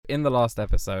in the last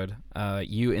episode,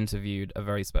 you interviewed a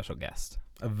very special guest.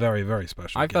 A very, very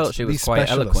special guest. I felt she was quite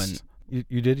eloquent.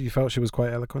 You did? You felt she was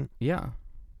quite eloquent? Yeah.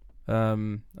 I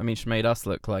mean, she made us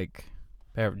look like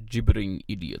a pair of gibbering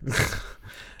idiots.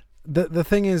 The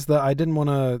thing is that I didn't want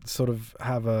to sort of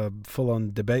have a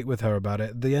full-on debate with her about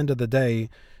it. At the end of the day,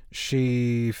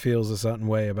 she feels a certain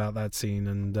way about that scene,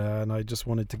 and I just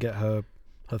wanted to get her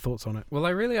thoughts on it. Well, I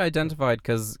really identified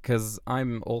because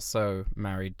I'm also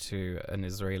married to an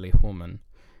Israeli woman.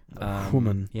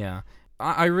 Woman. Yeah.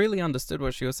 I really understood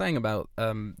what she was saying about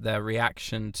their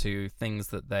reaction to things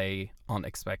that they aren't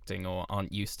expecting or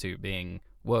aren't used to being,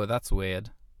 whoa, that's weird.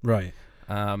 Right.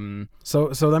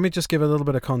 So let me just give a little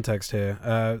bit of context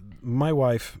here. My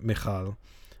wife, Michal,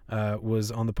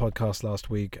 was on the podcast last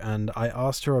week, and I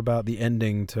asked her about the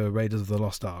ending to Raiders of the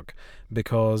Lost Ark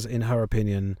because, in her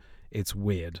opinion, it's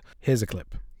weird. Here's a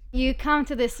clip. You come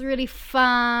to this really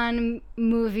fun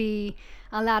movie,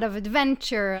 a lot of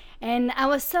adventure, and I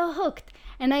was so hooked.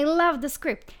 And I loved the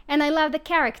script, and I loved the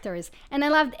characters, and I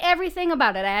loved everything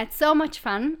about it. I had so much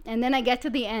fun, and then I get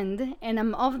to the end, and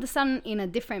I'm all of a sudden in a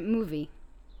different movie.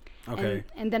 Okay.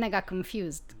 And then I got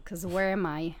confused, because where am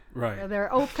I? Right.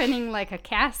 They're opening like a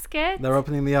casket. They're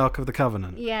opening the Ark of the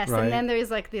Covenant. Yes, right? And then there is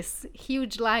like this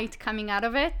huge light coming out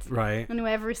of it. Right. And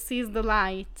whoever sees the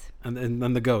light. And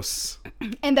the ghosts.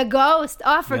 And the ghost.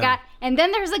 Oh, I forgot. Yeah. And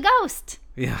then there's a ghost.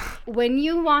 Yeah. When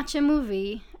you watch a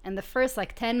movie, and the first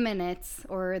like 10 minutes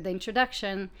or the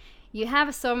introduction, you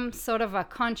have some sort of a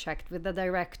contract with the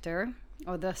director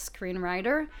or the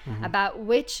screenwriter about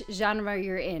which genre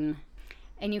you're in.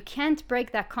 And you can't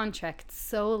break that contract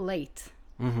so late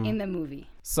in the movie.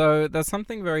 So there's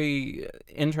something very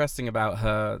interesting about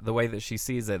her, the way that she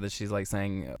sees it, that she's like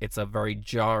saying it's a very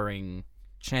jarring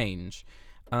change.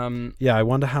 Yeah, I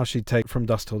wonder how she'd take From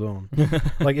Dusk Till Dawn.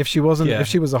 Like if she wasn't, if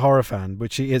she was a horror fan,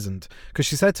 which she isn't, because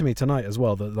she said to me tonight as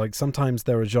well that like sometimes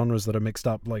there are genres that are mixed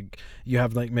up. Like you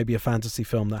have like maybe a fantasy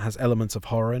film that has elements of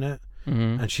horror in it,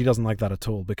 and she doesn't like that at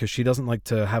all because she doesn't like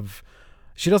to have.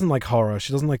 She doesn't like horror.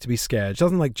 She doesn't like to be scared. She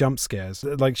doesn't like jump scares.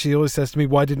 Like she always says to me,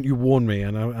 "Why didn't you warn me?"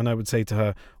 And I would say to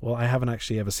her, "Well, I haven't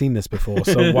actually ever seen this before,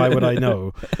 so why would I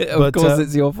know?" Of course,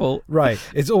 it's your fault. Right?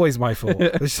 It's always my fault.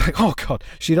 She's like, "Oh God."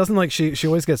 She doesn't like. She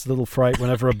always gets a little fright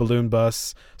whenever a balloon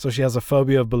bursts. So she has a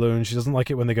phobia of balloons. She doesn't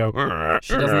like it when they go.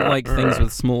 She doesn't like things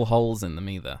with small holes in them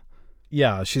either.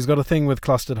 Yeah, she's got a thing with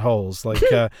clustered holes. Like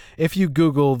if you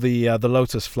Google the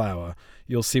lotus flower,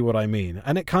 you'll see what I mean.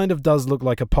 And it kind of does look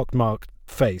like a pockmarked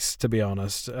face, to be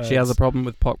honest. She has a problem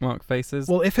with pockmarked faces.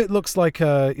 Well, if it looks like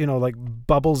like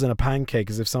bubbles in a pancake,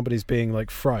 as if somebody's being like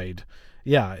fried.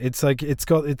 Yeah, it's like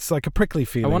a prickly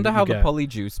feeling. I wonder how the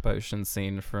polyjuice potion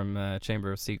scene from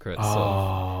Chamber of Secrets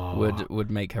would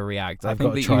make her react. I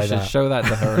think that you should show that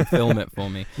to her and film it for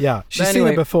me. Yeah, she's seen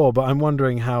it before, but I'm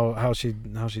wondering how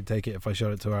she'd take it if I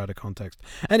showed it to her out of context.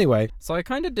 Anyway, so I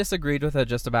kind of disagreed with her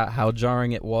just about how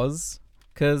jarring it was.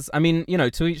 Because, I mean,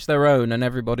 to each their own, and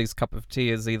everybody's cup of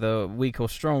tea is either weak or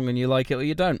strong, and you like it or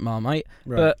you don't, Marmite.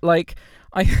 Right. But, like,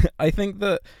 I think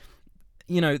that,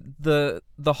 the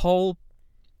whole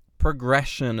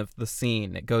progression of the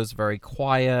scene, it goes very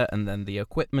quiet, and then the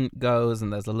equipment goes,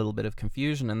 and there's a little bit of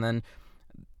confusion, and then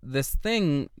this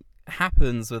thing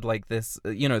happens with, like, this,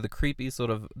 the creepy sort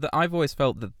of... I've always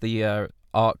felt that the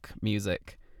Ark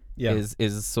music...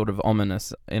 is sort of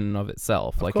ominous in and of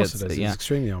itself. Of course it is. It's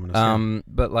extremely ominous.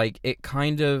 But like it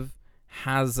kind of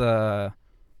has a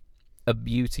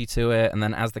beauty to it, and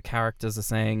then as the characters are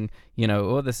saying,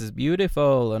 oh, this is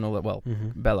beautiful and all that. Well,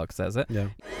 Belloc says it. Yeah.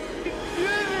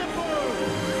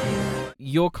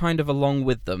 You're kind of along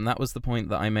with them. That was the point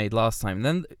that I made last time.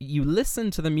 Then you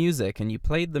listen to the music, and you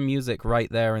played the music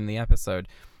right there in the episode.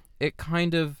 It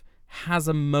kind of has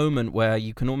a moment where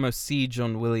you can almost see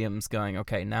John Williams going,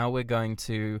 okay, now we're going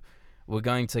to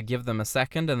give them a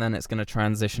second, and then it's going to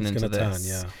transition into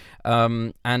this.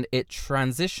 And it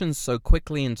transitions so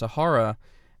quickly into horror,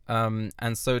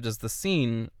 and so does the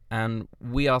scene, and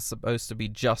we are supposed to be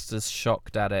just as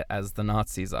shocked at it as the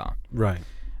Nazis are. Right.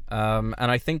 And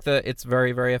I think that it's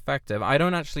very, very effective. I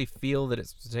don't actually feel that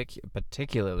it's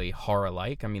particularly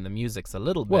horror-like. I mean, the music's a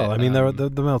little bit... Well, I mean, there are the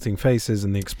melting faces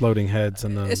and the exploding heads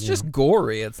and the... It's just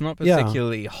gory. It's not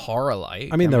particularly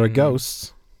horror-like. I mean, there are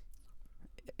ghosts.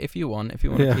 If you want to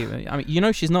keep it. I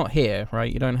mean, she's not here,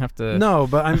 right? You don't have to... No,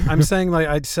 but I'm saying, like,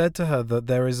 I'd said to her that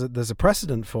there's a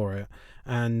precedent for it,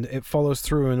 and it follows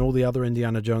through in all the other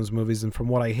Indiana Jones movies, and from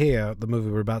what I hear, the movie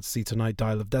we're about to see tonight,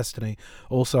 Vial of Density,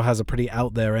 also has a pretty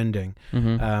out there ending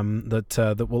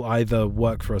that will either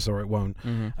work for us or it won't.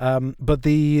 But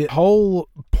the whole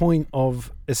point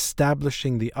of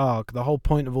establishing the arc, the whole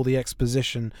point of all the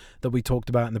exposition that we talked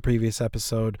about in the previous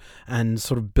episode, and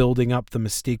sort of building up the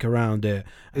mystique around it,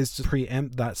 is to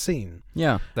preempt that scene.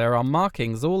 Yeah, there are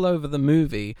markings all over the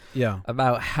movie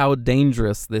about how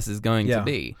dangerous this is going to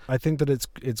be. I think that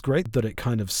it's great that it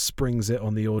kind of springs it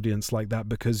on the audience like that,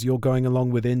 because you're going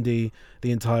along with Indy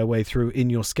the entire way through in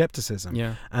your skepticism.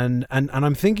 Yeah. And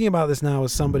I'm thinking about this now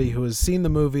as somebody who has seen the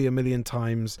movie a million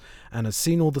times and has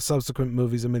seen all the subsequent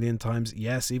movies a million times.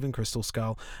 Yes, even Crystal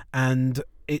Skull. And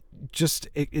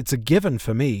it's a given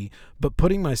for me. But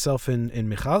putting myself in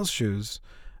Michal's shoes,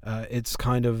 it's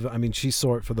kind of, I mean, she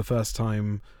saw it for the first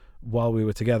time while we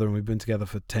were together, and we've been together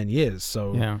for 10 years.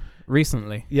 So yeah,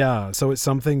 recently. Yeah, so it's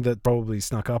something that probably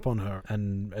snuck up on her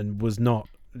and was not,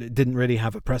 it didn't really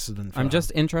have a precedent for I'm her.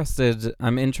 just interested,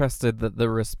 that the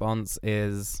response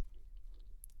is,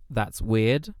 that's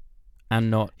weird,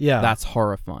 and not that's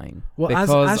horrifying. Well, because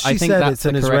as she I think said, that's it's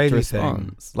an the correct Israeli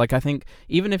response. thing. Like, I think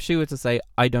even if she were to say,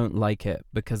 I don't like it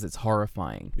because it's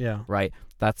horrifying, right,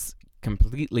 that's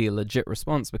completely a legit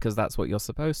response, because that's what you're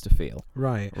supposed to feel.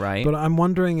 Right. But I'm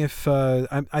wondering if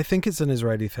I think it's an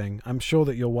Israeli thing. I'm sure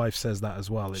that your wife says that as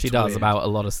well. She does, about a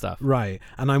lot of stuff. Right.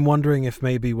 And I'm wondering if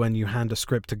maybe when you hand a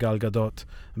script to Gal Gadot,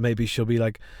 maybe she'll be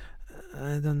like,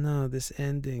 I don't know, this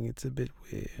ending, it's a bit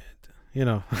weird. You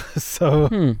know.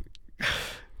 So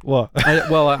what?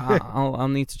 I'll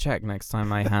need to check next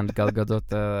time I hand Gal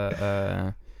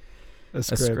Gadot a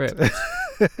script.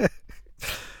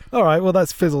 All right, well,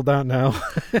 that's fizzled out now.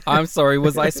 I'm sorry,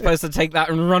 was I supposed to take that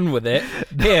and run with it?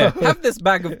 Here, have this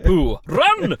bag of poo.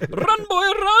 Run! Run,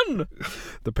 boy, run!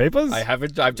 The papers?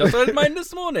 I've just read mine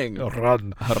this morning.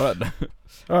 Run. Run.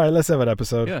 All right, let's have an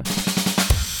episode. Yeah.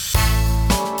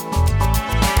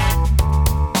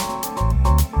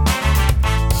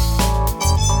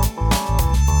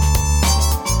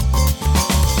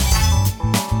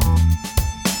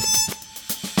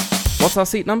 What's our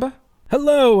seat number?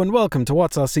 Hello and welcome to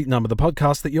What's Our Seat Number, the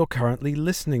podcast that you're currently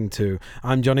listening to.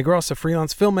 I'm Johnny Gross, a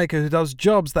freelance filmmaker who does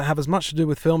jobs that have as much to do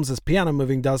with films as piano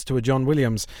moving does to a John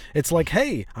Williams. It's like,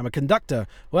 hey, I'm a conductor.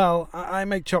 Well, I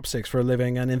make chopsticks for a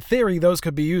living, and in theory those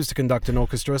could be used to conduct an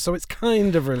orchestra, so it's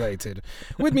kind of related.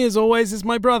 With me as always is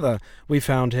my brother. We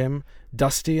found him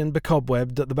dusty and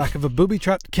becobwebbed at the back of a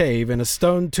booby-trapped cave in a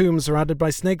stone tomb surrounded by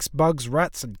snakes, bugs,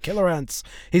 rats, and killer ants.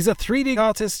 He's a 3D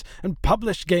artist and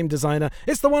published game designer.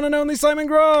 It's the one and only Simon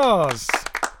Gross!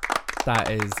 That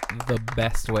is the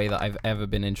best way that I've ever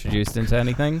been introduced into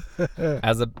anything.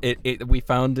 We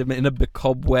found him in a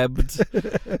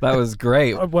becobwebbed. That was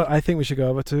great. Well, I think we should go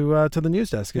over to the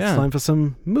news desk. It's time for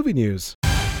some movie news.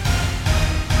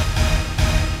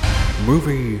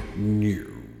 Movie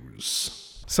news.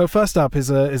 So first up is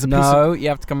a piece No, you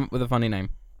have to come up with a funny name.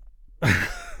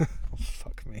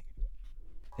 Fuck me.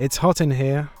 It's hot in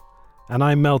here, and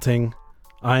I'm melting.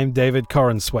 I'm David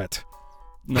Corenswet.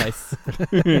 Nice.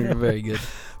 Very good.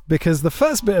 Because the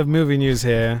first bit of movie news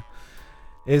here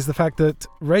is the fact that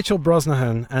Rachel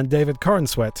Brosnahan and David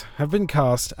Corenswet have been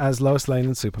cast as Lois Lane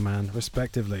and Superman,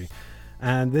 respectively.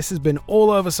 And this has been all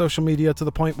over social media to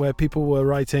the point where people were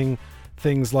writing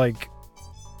things like,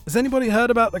 has anybody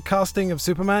heard about the casting of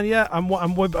Superman yet? I've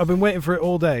been waiting for it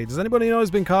all day. Does anybody know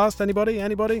who's been cast? Anybody?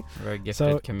 Very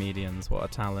gifted comedians. What a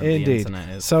talent indeed. The internet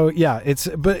is. So yeah,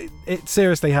 it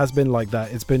seriously has been like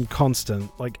that. It's been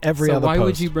constant, like every other post. So why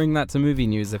would you bring that to movie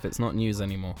news if it's not news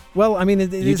anymore? Well, I mean,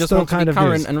 it you is just still want kind to of be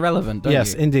current news. and relevant, don't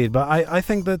yes, you? indeed. But I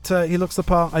think that he looks the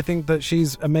part. I think that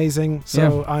she's amazing.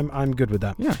 So I'm good with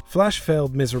that. Yeah. Flash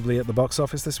failed miserably at the box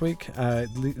office this week.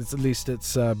 At least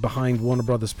it's behind Warner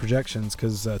Brothers projections,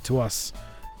 because to us,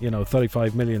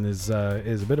 35 million is a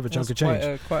bit of a chunk of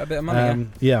change. Quite a bit of money.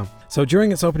 Yeah. So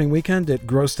during its opening weekend, it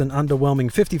grossed an underwhelming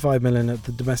 55 million at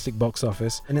the domestic box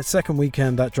office. In its second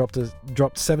weekend, that dropped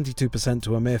 72%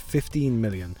 to a mere 15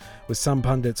 million, with some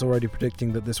pundits already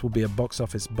predicting that this will be a box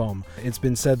office bomb. It's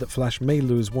been said that Flash may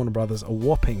lose Warner Brothers a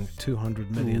whopping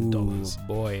 $200 million. Ooh,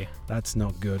 boy. That's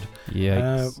not good.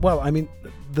 Yikes. Well, I mean,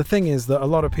 the thing is that a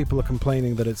lot of people are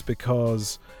complaining that it's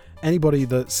because anybody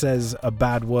that says a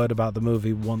bad word about the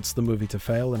movie wants the movie to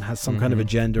fail and has some kind of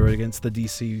agenda against the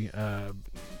DC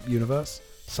universe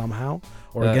somehow,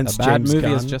 or against James Gunn. A bad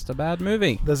movie is just a bad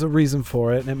movie. There's a reason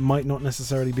for it, and it might not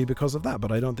necessarily be because of that,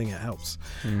 but I don't think it helps.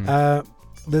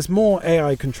 There's more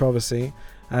AI controversy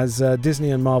as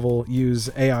Disney and Marvel use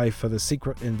AI for the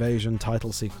Secret Invasion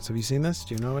title sequence. Have you seen this?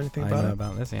 Do you know anything about it? I know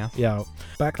about this, yeah. Yeah.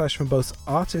 Backlash from both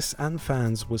artists and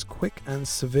fans was quick and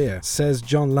severe. Says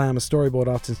John Lamb, a storyboard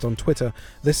artist on Twitter,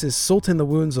 this is salt in the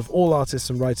wounds of all artists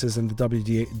and writers in the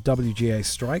WGA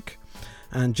strike.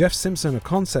 And Jeff Simpson, a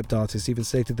concept artist, even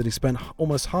stated that he spent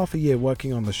almost half a year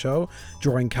working on the show,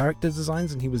 drawing character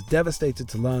designs, and he was devastated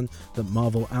to learn that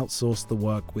Marvel outsourced the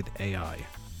work with AI.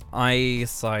 I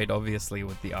side obviously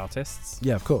with the artists.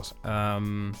 Yeah, of course. I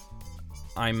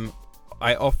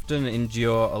often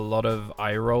endure a lot of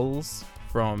eye rolls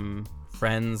from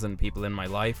friends and people in my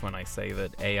life when I say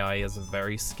that AI is a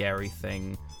very scary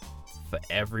thing for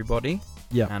everybody.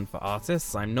 Yeah. And for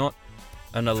artists. I'm not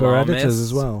an alarmist. For editors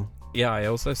as well. Yeah, I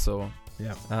also saw.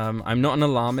 Yeah. I'm not an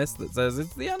alarmist that says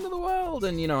it's the end of the world,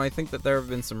 and I think that there have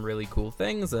been some really cool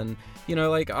things, and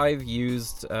like I've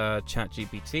used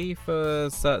ChatGPT for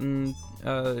certain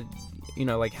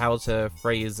like how to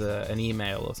phrase an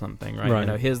email or something,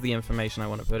 right? Here's the information I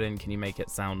want to put in, can you make it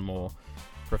sound more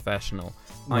professional?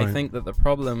 Right. I think that the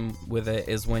problem with it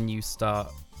is when you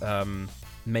start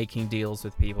making deals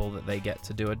with people that they get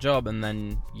to do a job and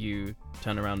then you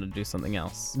turn around and do something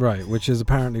else. Right, which is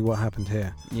apparently what happened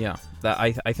here. Yeah, that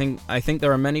I think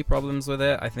there are many problems with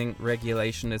it. I think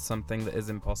regulation is something that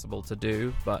is impossible to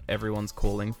do, but everyone's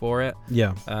calling for it.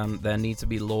 Yeah. There need to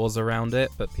be laws around it,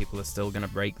 but people are still going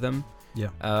to break them. Yeah.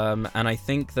 And I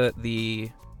think that the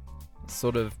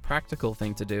sort of practical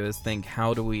thing to do is think,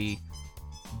 how do we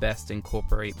best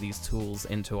incorporate these tools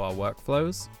into our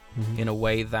workflows in a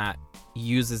way that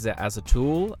uses it as a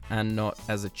tool and not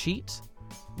as a cheat,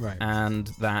 right? And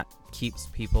that keeps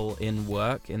people in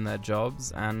work, in their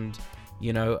jobs, and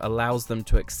allows them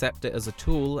to accept it as a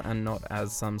tool and not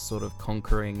as some sort of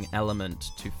conquering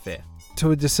element to fear.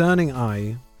 To a discerning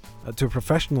eye, to a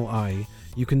professional eye,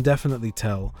 you can definitely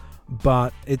tell,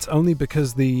 but it's only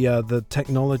because the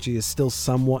technology is still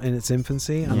somewhat in its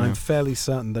infancy, and I'm fairly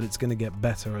certain that it's going to get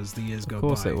better as the years go by. Of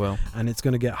course it will. And it's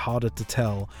going to get harder to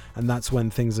tell, and that's when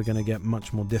things are going to get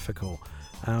much more difficult.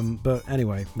 But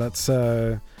anyway, that's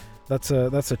a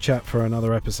chat for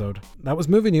another episode. That was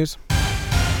movie news.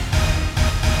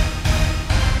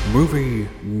 Movie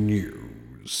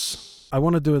news. I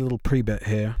want to do a little pre-bit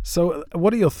here. So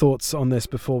what are your thoughts on this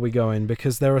before we go in?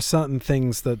 Because there are certain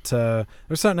things that, there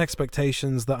are certain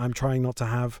expectations that I'm trying not to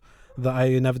have, that I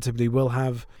inevitably will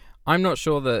have. I'm not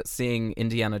sure that seeing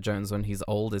Indiana Jones when he's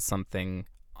old is something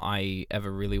I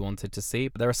ever really wanted to see.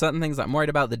 But there are certain things I'm worried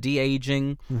about. The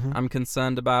de-aging I'm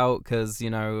concerned about, because,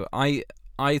 I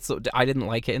didn't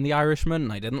like it in The Irishman,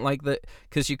 and I didn't like that,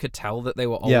 because you could tell that they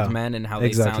were old men and how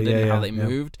they sounded and how they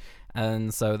moved.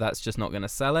 And so that's just not going to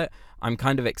sell it. I'm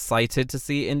kind of excited to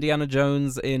see Indiana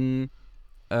Jones in,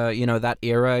 that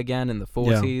era again in the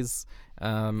 40s.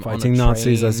 Fighting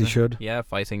Nazis as he should. Yeah,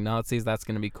 fighting Nazis. That's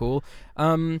going to be cool.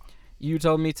 You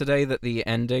told me today that the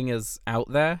ending is out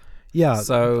there. Yeah,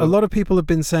 so a lot of people have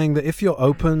been saying that if you're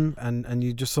open and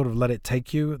you just sort of let it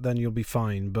take you, then you'll be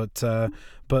fine. But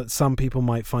some people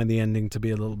might find the ending to be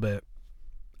a little bit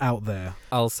out there.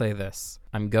 I'll say this.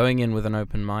 I'm going in with an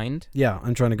open mind. Yeah,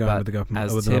 I'm trying to go in with the open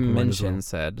mind. As Tim Minchin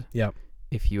said,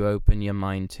 if you open your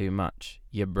mind too much,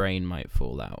 your brain might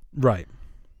fall out. Right.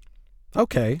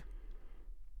 Okay.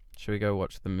 Should we go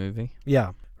watch the movie?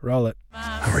 Yeah, roll it.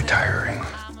 I'm retiring.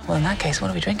 Well, in that case,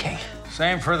 what are we drinking?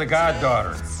 Same for the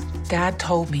goddaughter. Dad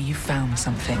told me you found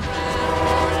something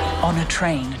on a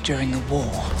train during the war.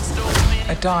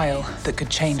 A dial that could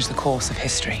change the course of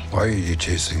history. Why are you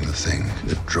chasing the thing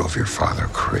that drove your father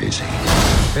crazy?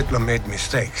 Hitler made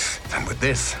mistakes, and with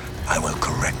this, I will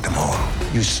correct them all.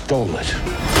 You stole it.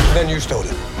 Then you stole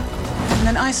it. And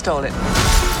then I stole it.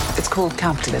 It's called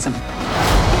capitalism.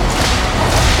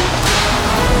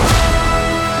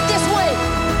 This way!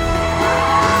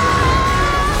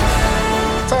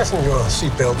 Fasten your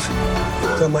seatbelts.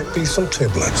 There might be some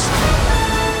turbulence.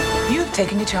 You've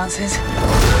taken your chances,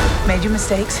 made your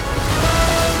mistakes,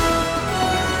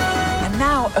 and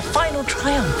now a final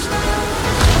triumph.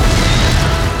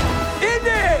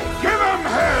 Indy! Give him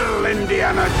hell,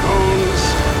 Indiana Jones!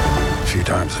 A few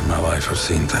times in my life, I've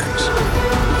seen things.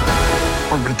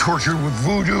 I've been tortured with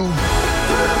voodoo.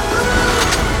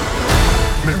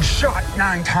 Been shot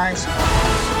 9 times,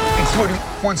 including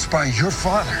once by your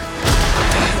father.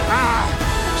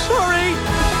 Sorry!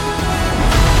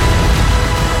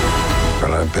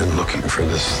 But I've been looking for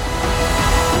this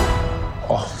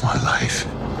all my life.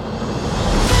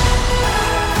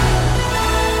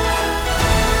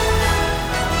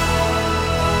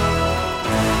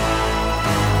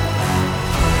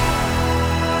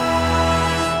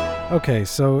 Okay,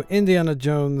 so Indiana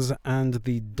Jones and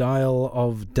the Dial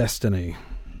of Destiny.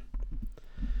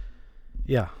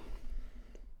 Yeah.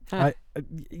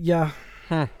 Yeah.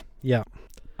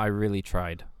 I really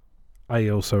tried. I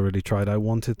also really tried. I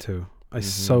wanted to. I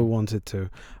so wanted to.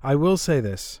 I will say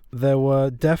this. There were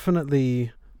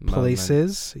definitely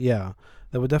places,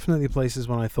 There were definitely places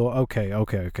when I thought,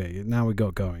 okay, now we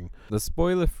got going. The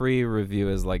spoiler-free review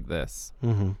is like this.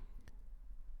 Mm-hmm.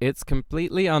 It's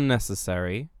completely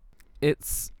unnecessary.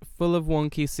 It's full of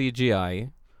wonky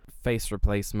CGI, face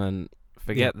replacement,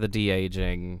 forget the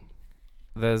de-aging.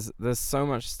 There's so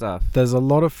much stuff. There's a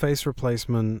lot of face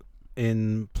replacement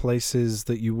in places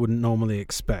that you wouldn't normally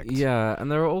expect. Yeah, and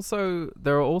there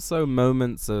are also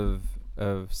moments of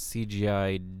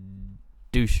CGI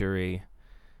douchery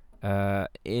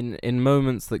in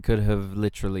moments that could have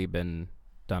literally been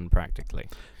done practically.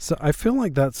 So I feel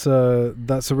like that's a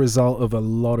result of a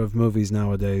lot of movies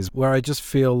nowadays, where I just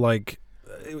feel like,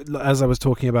 as I was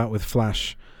talking about with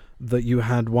Flash, that you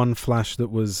had one Flash that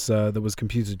was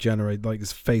computer generated, like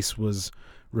his face was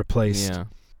replaced. Yeah.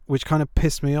 Which kind of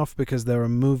pissed me off, because there are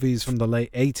movies from the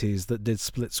late 80s that did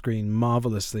split screen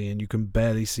marvelously and you can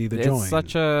barely see the join. It's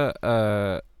such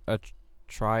a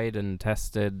tried and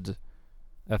tested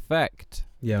effect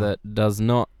that does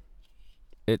not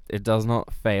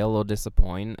fail or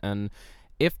disappoint. And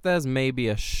if there's maybe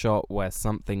a shot where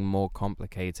something more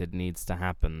complicated needs to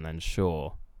happen, then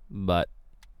sure. But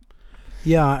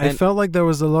I felt like there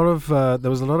was a lot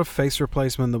of face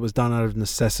replacement that was done out of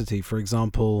necessity. For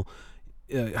example,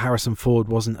 Harrison Ford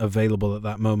wasn't available at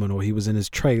that moment, or he was in his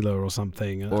trailer or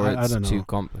something. Or I don't know. Too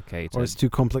complicated. Or it's too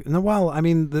complicated. No, well, I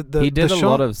mean, he did a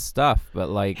lot of stuff, but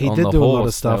like he on did the do horse, a lot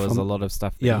of stuff. There was a lot of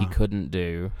stuff that he couldn't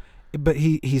do. But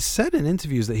he said in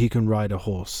interviews that he can ride a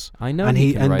horse. I know, and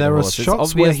he can ride there a are horse.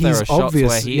 shots where he's there are shots obvious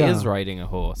where he is riding a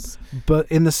horse.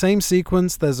 But in the same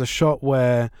sequence, there's a shot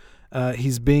where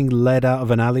he's being led out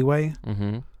of an alleyway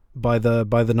by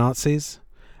the Nazis,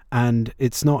 and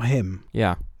it's not him.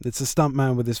 Yeah. It's a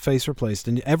stuntman with his face replaced,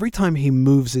 and every time he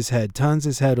moves his head, turns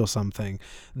his head or something,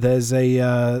 there's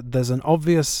an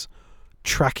obvious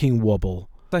tracking wobble.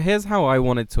 So here's how I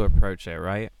wanted to approach it,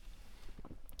 right?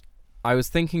 I was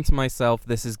thinking to myself,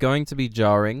 this is going to be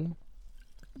jarring.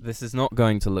 This is not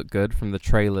going to look good. From the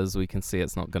trailers, we can see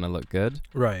it's not going to look good.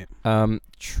 Right.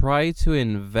 Try to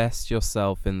invest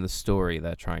yourself in the story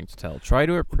they're trying to tell. Try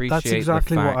to appreciate That's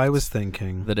exactly the fact what I was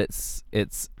thinking. That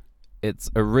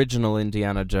it's original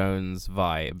Indiana Jones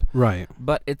vibe. Right.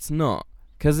 But it's not.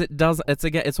 Because it does.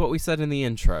 It's what we said in the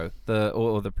intro,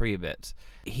 or the pre-bit.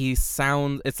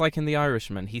 It's like in The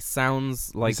Irishman. He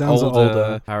sounds like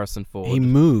older Harrison Ford. He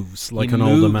moves like an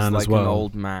older man as well. An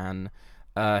old man.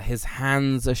 His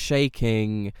hands are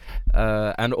shaking,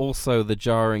 and also the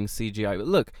jarring CGI. But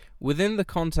look, within the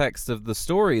context of the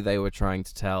story they were trying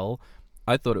to tell,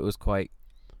 I thought it was quite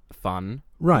fun.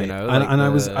 Right, you know,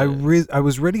 I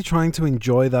was really trying to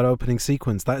enjoy that opening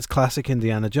sequence. That's classic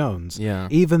Indiana Jones. Yeah.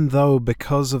 Even though,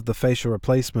 because of the facial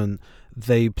replacement,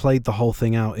 they played the whole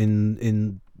thing out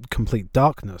in complete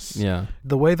darkness. Yeah.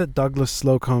 The way that Douglas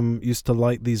Slocum used to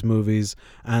light these movies,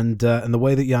 and the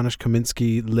way that Janusz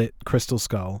Kaminski lit Crystal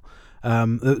Skull,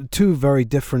 two very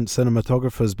different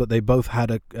cinematographers, but they both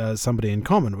had somebody in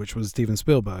common, which was Steven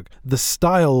Spielberg. The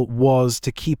style was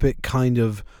to keep it kind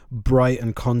of bright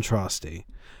and contrasty,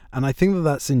 and I think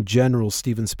that's in general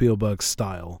Steven Spielberg's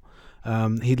style.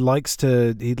 He likes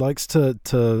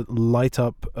to light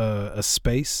up a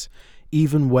space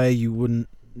even where you wouldn't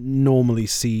normally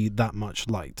see that much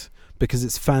light, because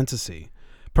it's fantasy.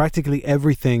 Practically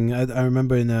everything. I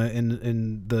remember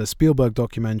in the Spielberg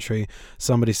documentary,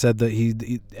 somebody said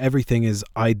that everything is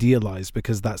idealized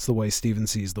because that's the way Steven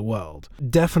sees the world.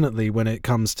 Definitely, when it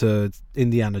comes to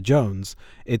Indiana Jones,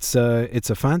 it's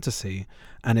a fantasy,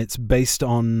 and it's based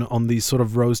on these sort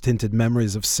of rose-tinted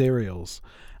memories of serials.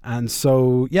 And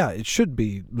so, yeah, it should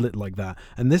be lit like that.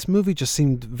 And this movie just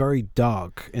seemed very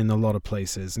dark in a lot of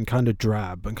places, and kind of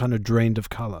drab, and kind of drained of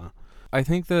color. I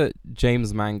think that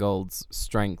James Mangold's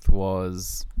strength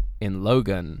was in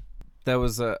Logan. There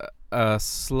was a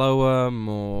slower,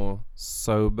 more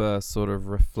sober sort of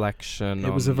reflection.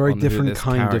 It was a very different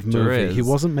kind of movie. He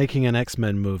wasn't making an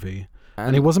X-Men movie.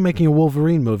 And he wasn't making a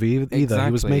Wolverine movie either. Exactly.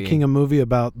 He was making a movie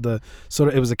about it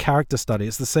was a character study.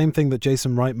 It's the same thing that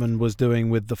Jason Reitman was doing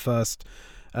with the first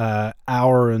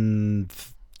hour and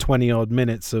 20-odd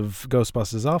minutes of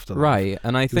Ghostbusters Afterlife. Right,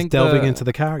 and I think delving into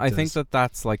the characters. I think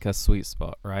that's like a sweet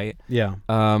spot, right? Yeah.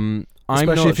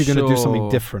 Especially if you're going to do something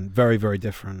different, very, very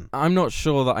different. I'm not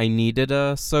sure that I needed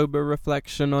a sober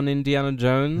reflection on Indiana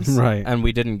Jones, right? And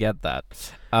we didn't get that.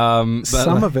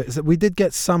 Some of it, we did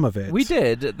get some of it. We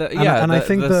did, I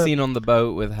think the scene on the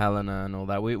boat with Helena and all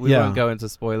that. We won't go into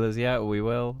spoilers yet, or we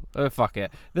will. Oh, fuck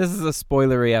it. This is a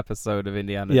spoilery episode of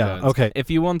Indiana Jones. Okay. If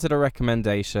you wanted a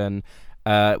recommendation,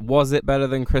 was it better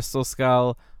than Crystal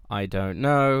Skull? I don't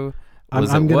know.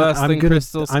 Was it worse than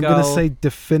Crystal Skull? I'm going to say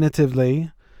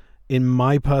definitively, in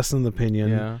my personal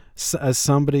opinion, as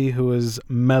somebody who has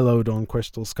mellowed on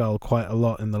Crystal Skull quite a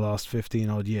lot in the last 15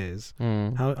 odd years.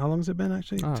 How long has it been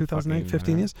actually? 2008,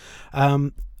 15 years.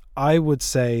 I would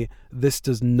say this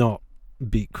does not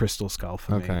beat Crystal Skull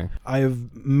for me. I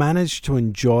have managed to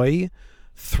enjoy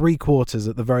 3/4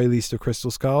 at the very least of Crystal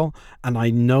Skull, and I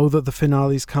know that the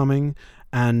finale's coming,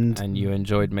 and you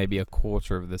enjoyed maybe a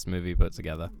quarter of this movie put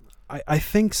together. I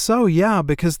think so, yeah,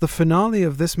 because the finale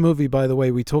of this movie, by the way,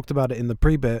 we talked about it in the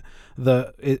pre-bit,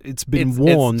 that it's been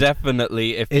warned. It's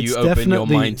definitely, if you open your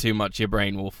mind too much, your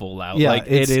brain will fall out. Yeah, like,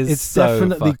 it's so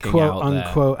definitely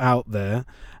quote-unquote out there,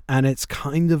 and it's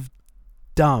kind of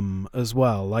dumb as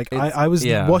well. Like, I was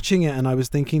watching it, and I was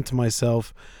thinking to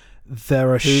myself,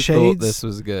 there are shades... Who thought this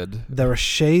was good? There are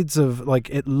shades of, like,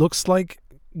 it looks like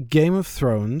Game of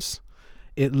Thrones.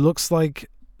 It looks like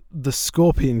the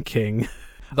Scorpion King...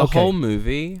 The whole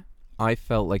movie, I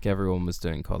felt like everyone was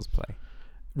doing cosplay.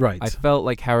 Right. I felt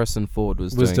like Harrison Ford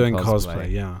was doing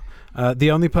cosplay. Yeah.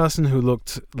 The only person who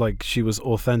looked like she was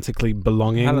authentically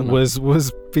belonging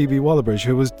was Phoebe Waller-Bridge,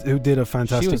 who did a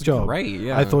fantastic job. She was great,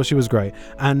 yeah. I thought she was great.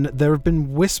 And there have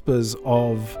been whispers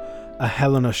of a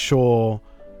Helena Shaw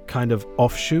kind of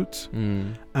offshoot,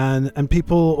 and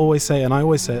people always say, and I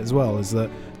always say it as well, is that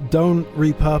don't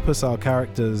repurpose our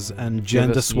characters and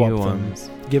gender swap them.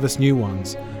 Give us new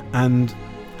ones. And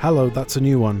hello, that's a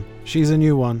new one. She's a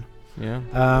new one. Yeah.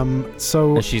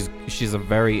 So and she's a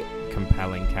very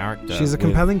compelling character. She's a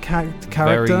compelling character.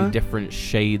 Very different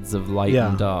shades of light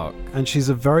and dark. And she's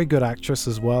a very good actress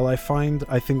as well. I think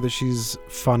that she's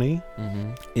funny.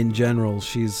 In general,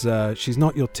 she's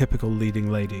not your typical leading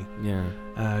lady.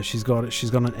 Yeah. She's got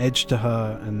an edge to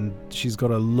her, and she's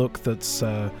got a look that's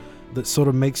that sort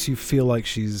of makes you feel like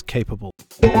she's capable.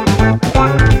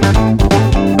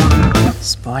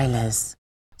 Spoilers.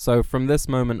 So from this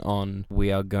moment on,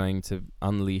 we are going to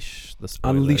unleash the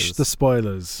spoilers. Unleash the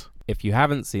spoilers. If you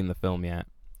haven't seen the film yet,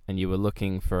 and you were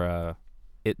looking for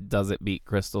does it beat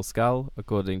Crystal Skull?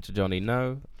 According to Johnny,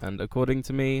 no. And according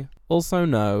to me, also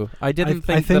no. I didn't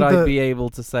think that I'd be able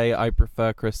to say I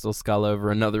prefer Crystal Skull over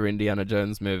another Indiana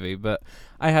Jones movie, but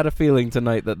I had a feeling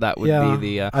tonight that would be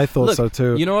the... I thought so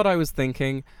too. You know what I was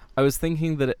thinking? I was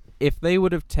thinking that if they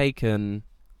would have taken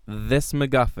this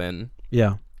MacGuffin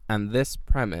and this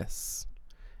premise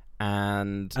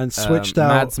and switched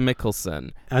out Mads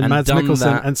Mikkelsen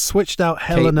and switched out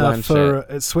Helena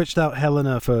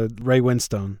for Ray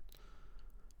Winstone.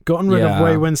 Gotten rid of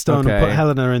Ray Winstone and put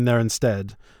Helena in there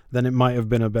instead, then it might have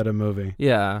been a better movie.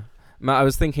 Yeah. I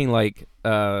was thinking like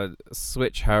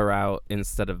switch her out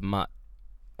instead of Mutt.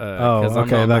 I'm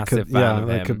not a massive fan of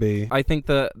him. That could be. I think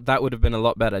that would have been a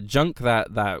lot better. Junk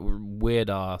that weird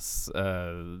ass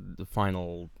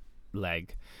final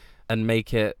leg and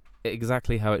make it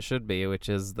exactly how it should be, which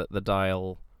is that the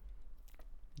dial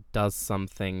does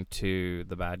something to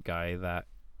the bad guy that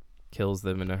kills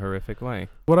them in a horrific way.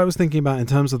 What I was thinking about in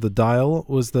terms of the dial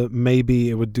was that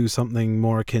maybe it would do something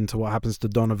more akin to what happens to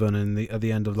Donovan at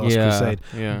the end of Last Crusade.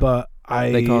 Yeah. But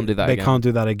they can't do that. They can't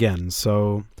do that again.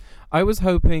 So I was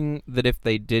hoping that if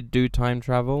they did do time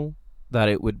travel, that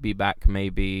it would be back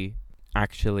maybe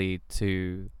actually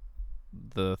to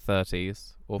the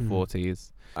 30s or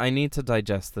 40s. I need to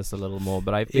digest this a little more,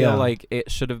 but I feel like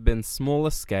it should have been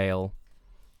smaller scale.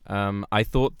 I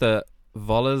thought that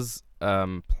Voller's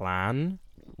plan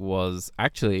was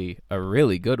actually a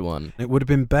really good one. It would have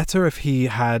been better if he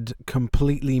had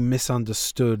completely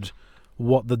misunderstood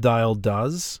what the dial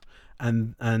does,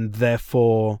 and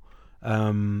therefore,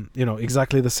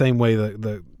 exactly the same way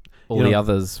that all the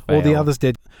others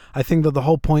did. I think that the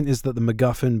whole point is that the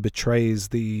MacGuffin betrays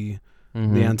the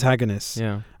antagonist.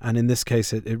 Yeah. And in this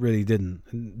case, it really didn't.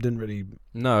 It didn't really...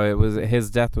 No, it was his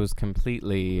death was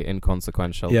completely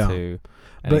inconsequential to...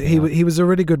 But he was a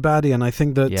really good baddie, and I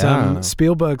think that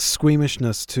Spielberg's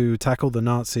squeamishness to tackle the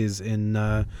Nazis in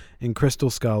Crystal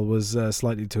Skull was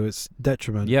slightly to its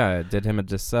detriment. Yeah, it did him a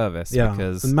disservice. Yeah,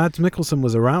 because... and Mads Mikkelsen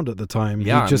was around at the time.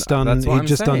 Yeah, he'd just done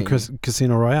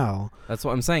Casino Royale. That's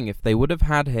what I'm saying. If they would have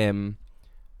had him...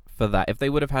 for that, if they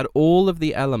would have had all of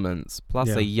the elements plus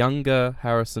a younger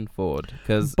Harrison Ford,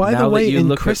 because by the way,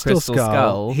 in Crystal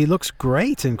Skull, he looks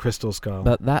great in Crystal Skull.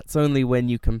 But that's only when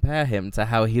you compare him to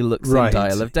how he looks in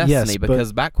Dial of Destiny,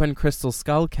 because back when Crystal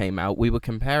Skull came out, we were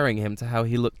comparing him to how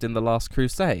he looked in The Last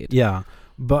Crusade. Yeah,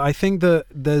 but I think that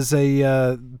there's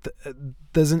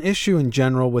an issue in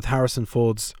general with Harrison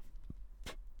Ford's.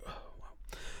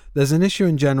 There's an issue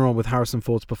in general with Harrison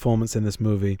Ford's performance in this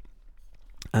movie.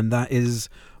 And that is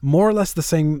more or less the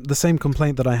same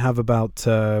complaint that I have about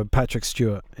Patrick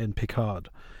Stewart in Picard,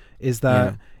 is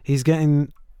that he's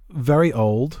getting very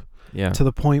old to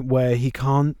the point where he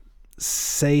can't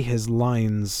say his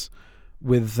lines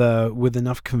with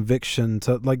enough conviction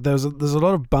to, like, there's a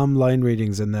lot of bum line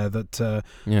readings in there that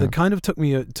that kind of took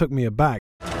me aback.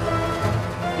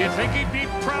 You think he'd be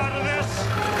proud of this?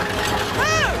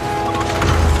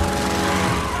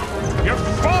 Your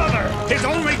father, his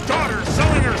only daughter,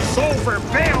 selling her soul for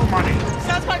bail money.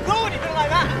 Sounds quite cool when you put it like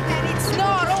that. And it's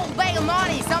not all bail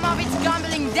money. Some of it's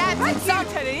gambling debts and some...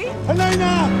 Teddy.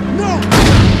 Elena! No!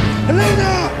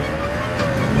 Elena!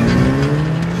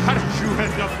 How did you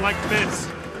end up like this?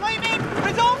 What do you mean?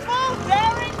 Resourceful,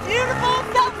 daring, beautiful,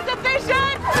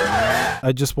 self-sufficient.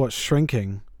 I just watched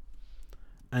Shrinking,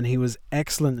 and he was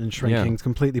excellent in Shrinking. It's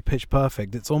completely pitch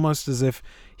perfect. It's almost as if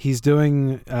he's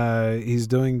doing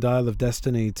Dial of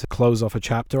Destiny to close off a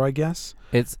chapter, I guess.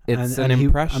 It's an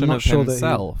impression of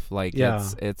himself.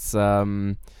 It's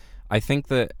I think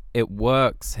that it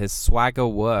works. His swagger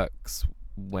works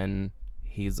when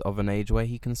he's of an age where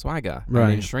he can swagger. Right.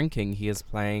 And in Shrinking, he is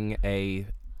playing a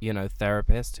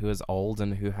therapist who is old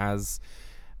and who has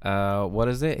what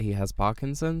is it? He has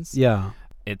Parkinson's. Yeah.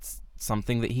 It's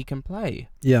something that he can play.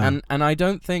 Yeah. And I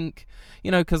don't think,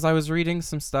 because I was reading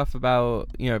some stuff about,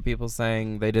 people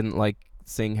saying they didn't like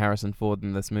seeing Harrison Ford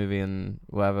in this movie and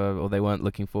whatever, or they weren't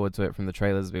looking forward to it from the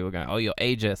trailers. People were going, "Oh, you're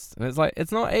ageist," and it's like,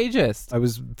 it's not ageist. I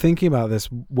was thinking about this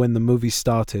when the movie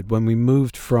started, when we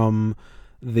moved from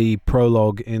the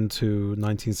prologue into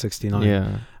 1969.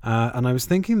 Yeah. And I was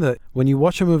thinking that when you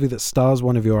watch a movie that stars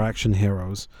one of your action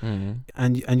heroes,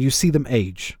 and you see them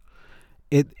age,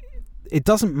 it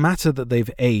doesn't matter that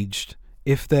they've aged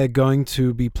if they're going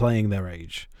to be playing their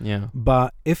age. Yeah.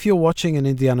 But if you're watching an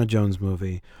Indiana Jones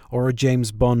movie or a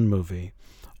James Bond movie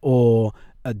or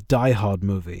a Die Hard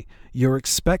movie, you're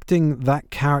expecting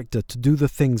that character to do the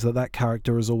things that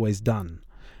character has always done.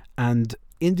 And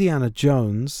Indiana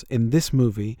Jones in this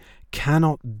movie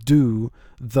cannot do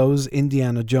those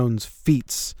Indiana Jones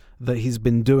feats that he's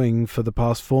been doing for the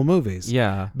past 4 movies.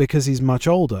 Yeah. Because he's much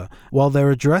older. While they're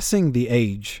addressing the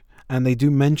age, and they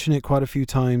do mention it quite a few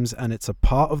times, and it's a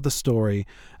part of the story,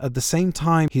 at the same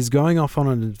time, he's going off on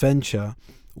an adventure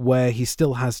where he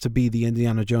still has to be the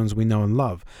Indiana Jones we know and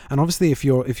love. And obviously, if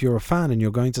you're a fan and you're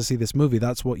going to see this movie,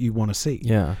 that's what you want to see.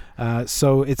 Yeah.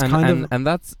 So it's and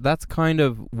that's kind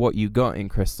of what you got in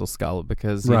Crystal Skull,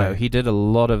 because you know, he did a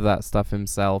lot of that stuff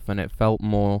himself, and it felt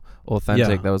more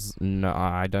authentic. Yeah. There was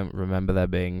I don't remember there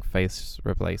being face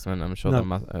replacement. I'm sure there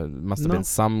must have been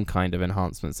some kind of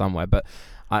enhancement somewhere, but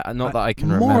not that I can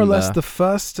remember. More or less, the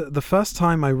first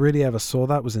time I really ever saw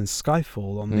that was in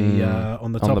Skyfall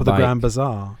on the top of the Grand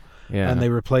Bazaar. Yeah. And they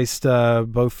replaced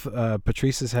both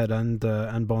Patrice's head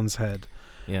and Bond's head.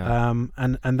 Yeah.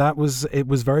 And that was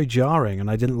very jarring,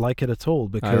 and I didn't like it at all,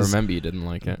 because I remember you didn't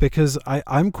like it. Because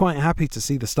I'm quite happy to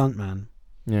see the stuntman.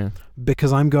 Yeah.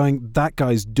 Because I'm going, that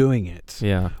guy's doing it.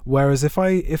 Yeah. Whereas if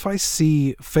I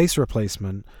see face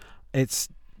replacement, it's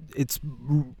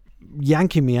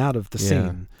yanking me out of the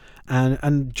scene.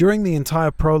 And during the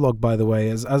entire prologue, by the way,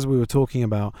 as we were talking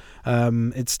about,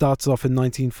 it starts off in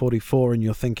 1944, and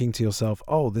you're thinking to yourself,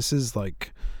 oh, this is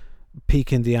like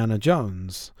peak Indiana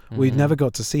Jones. We'd never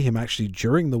got to see him actually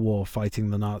during the war fighting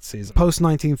the Nazis. Post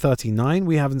 1939,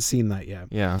 we haven't seen that yet.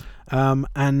 Yeah.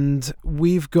 And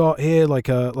we've got here like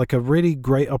a really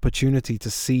great opportunity to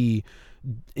see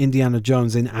Indiana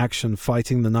Jones in action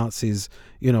fighting the Nazis,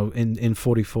 in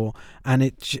 44, and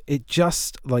it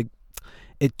just like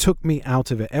it took me out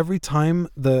of it every time.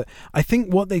 I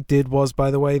think what they did was, by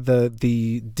the way,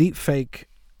 the deep fake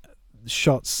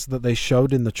shots that they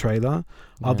showed in the trailer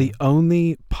are the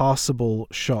only passable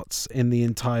shots in the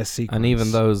entire sequence, and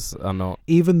even those are not.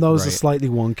 Even those great. are slightly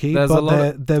wonky,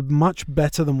 but they're much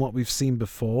better than what we've seen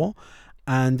before.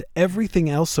 And everything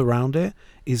else around it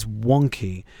is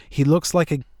wonky. He looks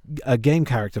like a game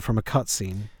character from a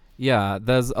cutscene. Yeah,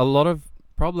 there's a lot of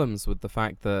problems with the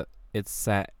fact that it's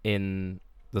set in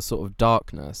the sort of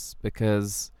darkness,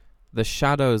 because the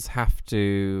shadows have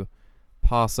to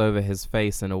pass over his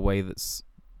face in a way that's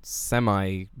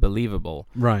semi-believable.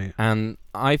 Right. And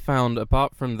I found,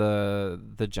 apart from the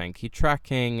janky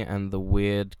tracking and the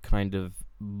weird kind of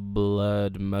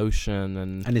blurred motion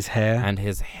and his hair and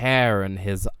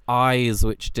his eyes,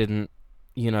 which didn't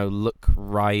look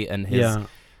right, and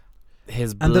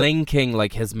his blinking,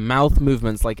 like his mouth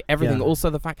movements, like everything.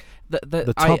 Also the fact that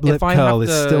the top lip curl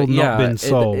is still not been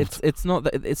solved. It's not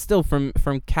that, it's still from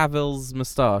Cavill's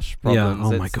moustache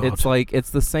problems. Oh my God. It's like,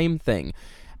 it's the same thing,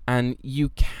 and you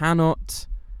cannot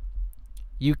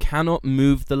you cannot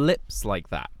move the lips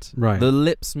like that. Right. The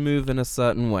lips move in a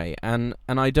certain way, and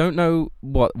I don't know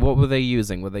what were they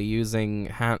using. Were they using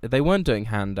hand? They weren't doing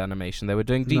hand animation. They were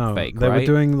doing deepfake. They right? were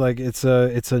doing like it's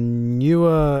a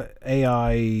newer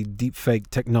AI deepfake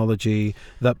technology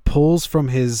that pulls from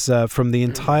the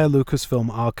entire Lucasfilm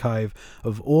archive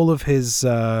of all of his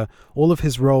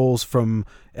roles from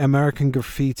American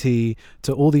Graffiti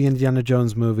to all the Indiana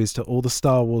Jones movies to all the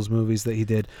Star Wars movies that he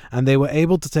did, and they were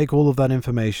able to take all of that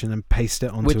information and paste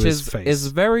it onto his face. Which is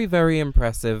very, very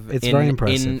impressive. It's very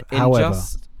impressive. However,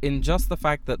 in just the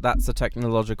fact that that's a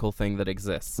technological thing that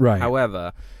exists. Right.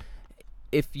 However,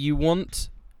 if you want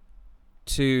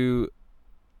to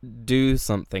do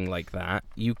something like that,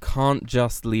 you can't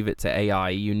just leave it to AI.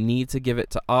 You need to give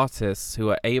it to artists who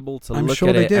are able to look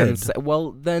at it and say, well,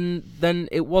 then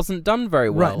it wasn't done very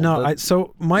well. Right. No.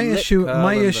 So my issue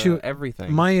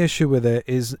with it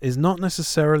is not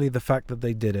necessarily the fact that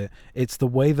they did it. It's the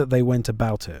way that they went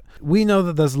about it. We know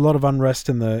that there's a lot of unrest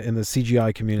in the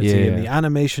CGI community, in the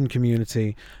animation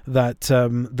community, that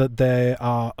they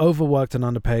are overworked and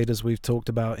underpaid, as we've talked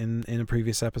about in a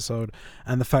previous episode,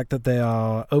 and the fact that they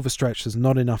are overstretched. There's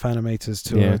not enough animators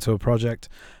to a project,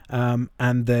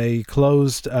 and they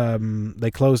closed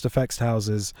effects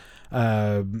houses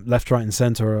left, right, and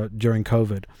center during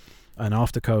COVID and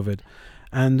after COVID.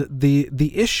 And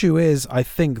the issue is, I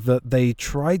think that they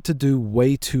tried to do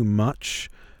way too much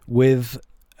with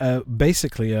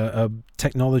basically a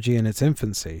technology in its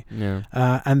infancy.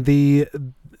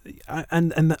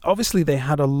 And obviously they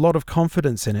had a lot of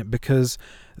confidence in it because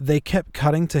they kept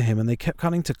cutting to him and they kept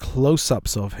cutting to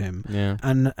close-ups of him,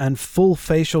 and full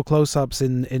facial close-ups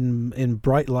in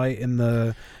bright light in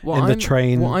the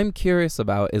train. What I'm curious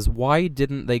about is why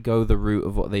didn't they go the route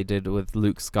of what they did with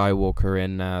Luke Skywalker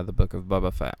in the Book of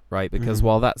Boba Fett, right? Because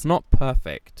while that's not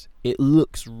perfect, it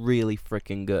looks really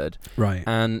freaking good. Right.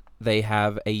 And they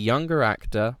have a younger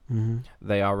actor.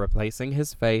 They are replacing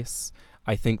his face.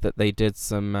 I think that they did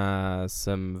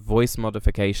some voice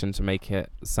modification to make it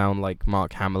sound like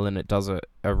Mark Hamill, and it does a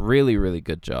really, really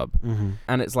good job.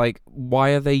 And it's like,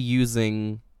 why are they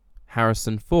using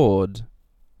Harrison Ford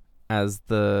as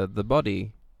the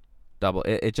body double?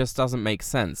 It just doesn't make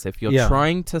sense. If you're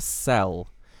trying to sell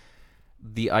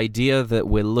the idea that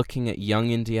we're looking at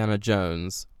young Indiana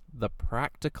Jones, the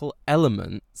practical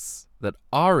elements that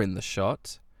are in the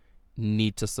shot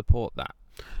need to support that.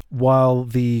 While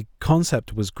the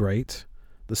concept was great,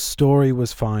 the story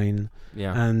was fine,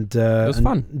 and it was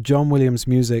fun. John Williams'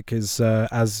 music is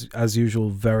as usual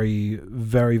very,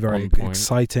 very, very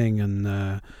exciting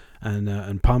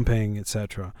and pumping,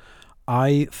 etc.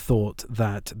 I thought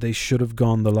that they should have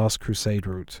gone the Last Crusade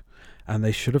route, and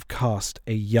they should have cast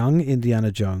a young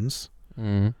Indiana Jones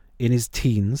in his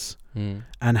teens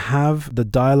and have the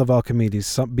Dial of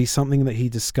Archimedes be something that he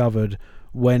discovered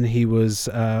when he was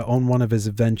on one of his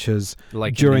adventures,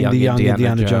 like during the young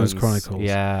Indiana Jones Chronicles.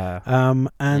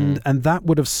 And that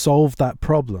would have solved that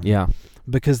problem.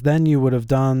 Because then you would have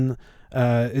done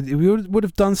would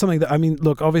have done something that, I mean,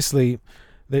 look, obviously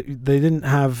they didn't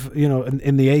have,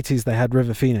 in the 80s they had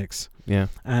River Phoenix.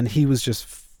 And he was just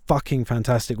fucking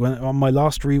fantastic. When on my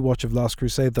last rewatch of Last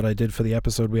Crusade that I did for the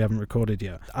episode we haven't recorded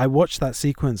yet, I watched that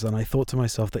sequence and I thought to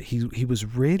myself that he was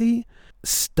really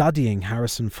studying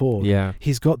Harrison Ford.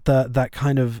 He's got that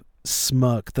kind of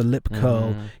smirk, the lip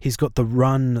curl. He's got the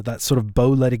run, that sort of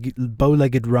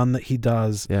bow-legged run that he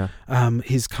does.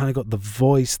 He's kind of got the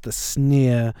voice, the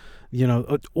sneer,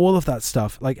 all of that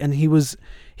stuff. And he was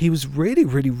really,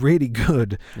 really, really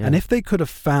good. And if they could have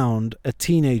found a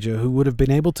teenager who would have been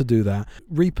able to do that,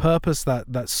 repurpose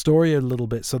that story a little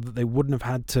bit so that they wouldn't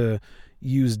have had to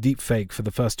use deepfake for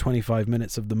the first 25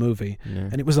 minutes of the movie.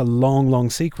 And it was a long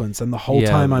sequence, and the whole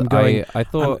time I'm going, I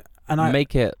thought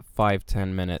make it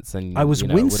 5-10 minutes, and I was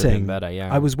wincing. Better,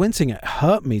 I was wincing. It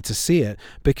hurt me to see it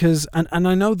because, and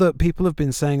I know that people have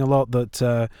been saying a lot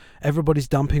that everybody's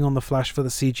dumping on the Flash for the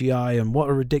CGI, and what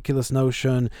a ridiculous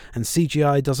notion, and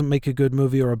CGI doesn't make a good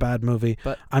movie or a bad movie.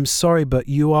 But I'm sorry, but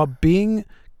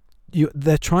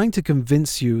they're trying to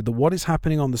convince you that what is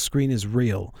happening on the screen is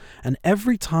real, and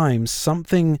every time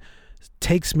something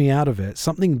takes me out of it,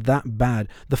 something that bad,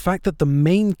 the fact that the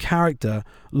main character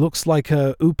looks like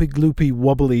a oopy gloopy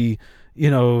wobbly,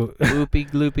 oopy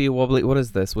gloopy wobbly, what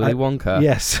is this, Willy Wonka?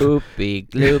 Yes. Oopy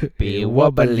gloopy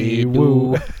wobbly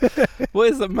woo. What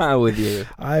is the matter with you?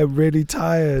 I'm really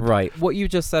tired. Right, what you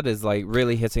just said is like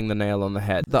really hitting the nail on the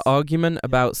head. The argument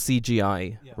about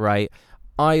CGI, right?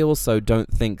 I also don't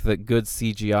think that good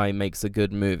CGI makes a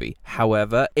good movie.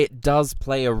 However, it does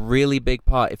play a really big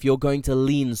part. If you're going to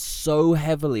lean so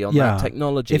heavily on that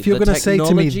technology, if you're going to say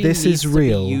to me, this is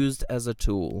real, to be used as a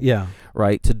tool, yeah,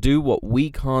 right, to do what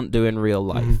we can't do in real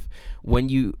life. When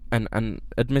you and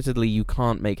admittedly, you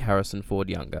can't make Harrison Ford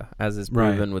younger, as is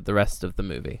proven with the rest of the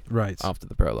movie, right, after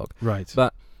the prologue, right.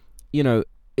 But you know,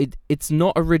 it's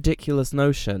not a ridiculous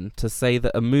notion to say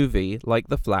that a movie like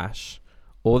The Flash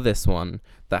or this one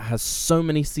that has so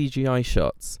many CGI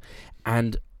shots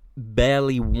and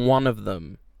barely one of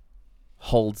them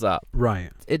holds up.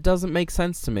 Right. It doesn't make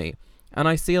sense to me. And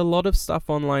I see a lot of stuff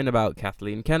online about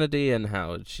Kathleen Kennedy and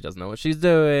how she doesn't know what she's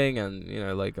doing, and you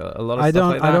know, like a lot of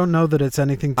stuff like that. I don't know that it's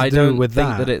anything to do with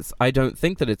that. I don't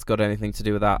think that it's got anything to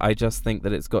do with that. I just think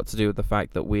that it's got to do with the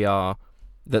fact that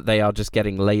they are just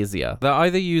getting lazier. They're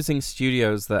either using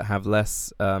studios that have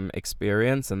less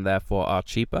experience and therefore are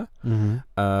cheaper,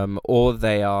 or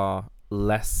they are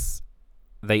less.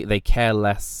 They care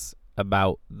less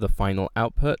about the final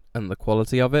output and the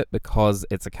quality of it because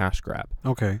it's a cash grab.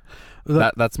 Okay,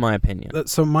 that's my opinion.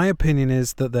 So my opinion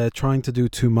is that they're trying to do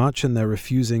too much and they're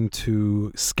refusing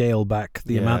to scale back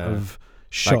the amount of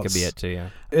shots. That could be it too. Yeah,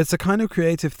 it's a kind of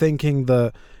creative thinking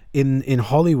that in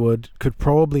Hollywood could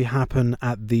probably happen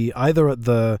at either at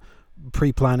the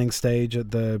pre-planning stage, at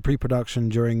the pre-production,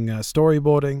 during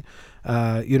storyboarding.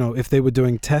 You know, if they were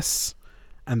doing tests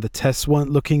and the tests weren't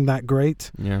looking that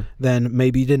great, then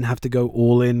maybe you didn't have to go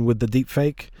all in with the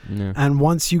deepfake. And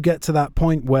once you get to that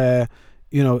point where,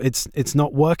 you know, it's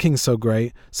not working so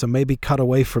great, so maybe cut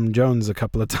away from Jones a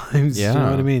couple of times. You know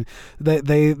what I mean?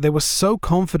 They were so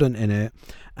confident in it.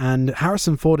 And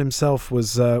Harrison Ford himself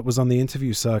was on the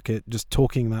interview circuit just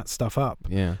talking that stuff up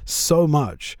so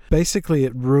much. Basically,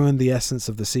 it ruined the essence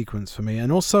of the sequence for me.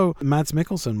 And also, Mads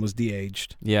Mikkelsen was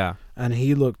de-aged. Yeah. And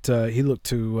he looked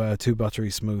too buttery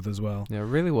smooth as well. Yeah, it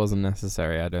really wasn't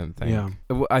necessary, I don't think. Yeah.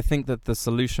 I think that the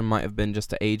solution might have been just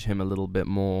to age him a little bit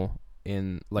more with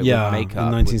makeup,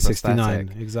 in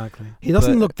 1969, exactly. He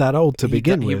doesn't look that old to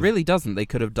begin with. He really doesn't. They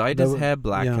could have dyed his hair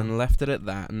black and left it at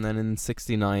that, and then in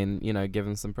 69, you know,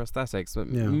 given some prosthetics. But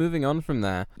moving on from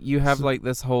there, you have like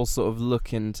this whole sort of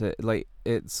look into, like,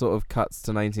 it sort of cuts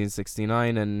to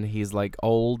 1969, and he's like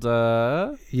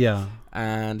older. Yeah.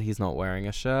 And he's not wearing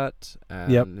a shirt.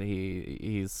 And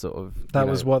he's sort of. That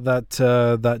was what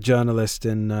that journalist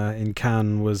in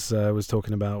Cannes was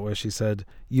talking about, where she said,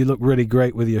 "You look really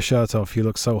great with your shirt off. You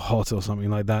look so hot," or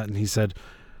something like that. And he said,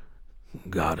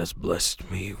 "God has blessed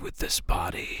me with this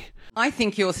body." I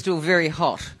think you're still very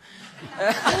hot.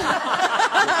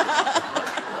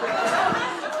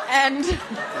 And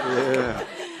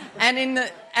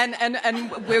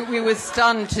we were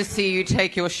stunned to see you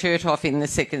take your shirt off in the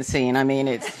second scene. I mean,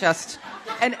 it's just...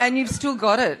 And you've still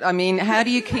got it. I mean, how do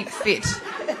you keep fit?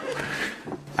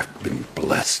 I've been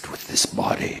blessed with this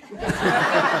body.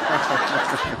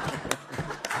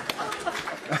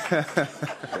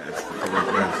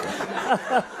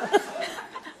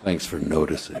 Thanks for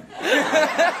noticing.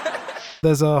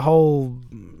 There's a whole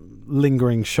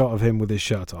lingering shot of him with his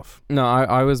shirt off. No,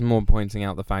 I was more pointing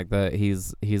out the fact that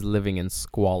he's living in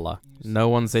squalor. No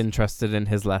one's interested in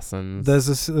his lessons.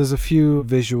 There's a few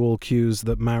visual cues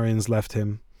that Marion's left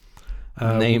him.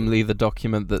 Namely the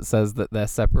document that says that they're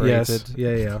separated.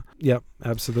 Yes, yep,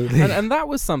 absolutely. And that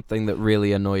was something that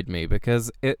really annoyed me,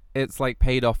 because it's like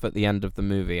paid off at the end of the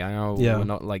movie. I know we're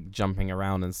not like jumping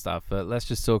around and stuff, but let's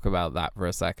just talk about that for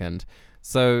a second.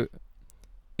 So,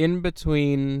 in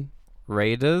between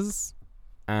Raiders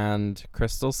and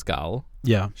Crystal Skull,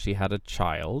 she had a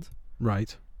child,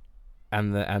 right?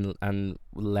 And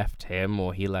left him,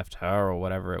 or he left her, or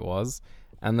whatever it was,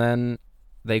 and then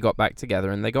they got back together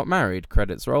and they got married.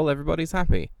 Credits roll, everybody's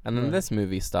happy, and then this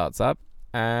movie starts up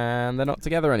and they're not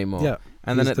together anymore. Yeah,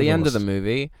 and then at the end of the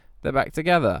movie, they're back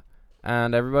together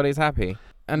and everybody's happy.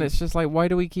 And it's just like, why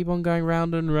do we keep on going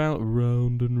round and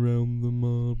round the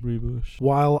mulberry bush?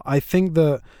 While I think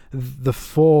that the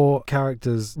four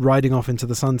characters riding off into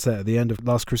the sunset at the end of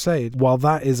Last Crusade, while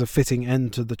that is a fitting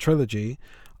end to the trilogy,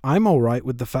 I'm all right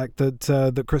with the fact that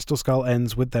that Crystal Skull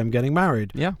ends with them getting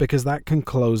married. Yeah. Because that can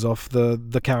close off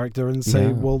the character and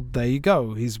say, well, there you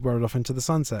go. He's rode off into the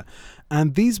sunset.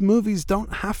 And these movies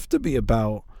don't have to be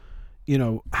about, you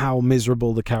know, how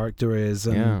miserable the character is.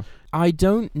 And I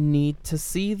don't need to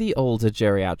see the older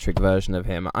geriatric version of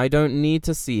him. I don't need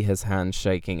to see his hands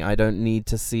shaking. I don't need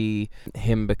to see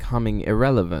him becoming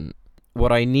irrelevant.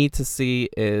 What I need to see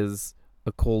is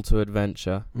a call to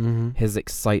adventure, his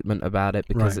excitement about it,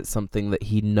 because it's something that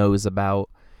he knows about,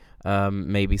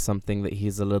 maybe something that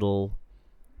he's a little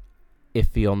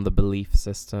iffy on the belief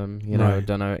system,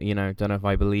 don't know if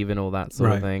I believe in all that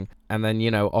sort of thing, and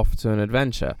then off to an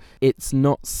adventure. It's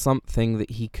not something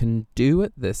that he can do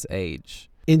at this age.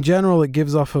 In general, it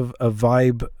gives off of a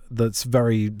vibe that's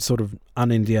very sort of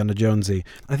un-Indiana Jonesy.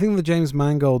 I think that James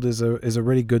Mangold is a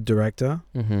really good director.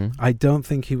 I don't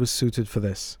think he was suited for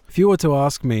this. If you were to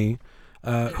ask me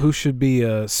who should be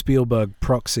a Spielberg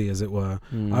proxy, as it were,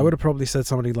 I would have probably said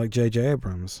somebody like J.J.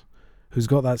 Abrams, who's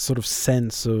got that sort of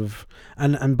sense of...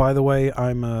 And by the way,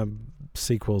 I'm a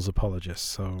sequels apologist,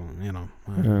 so,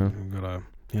 I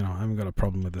haven't got a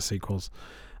problem with the sequels.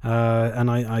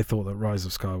 And I thought that Rise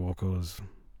of Skywalker was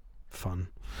fun.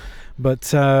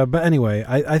 But anyway,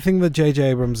 I think that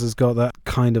J.J. Abrams has got that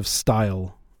kind of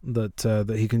style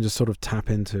that he can just sort of tap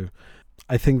into.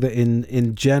 I think that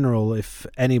in general, if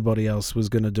anybody else was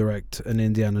going to direct an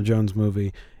Indiana Jones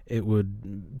movie, it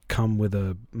would come with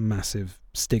a massive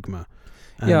stigma.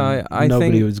 And I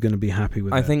nobody was going to be happy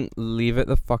with it. I think leave it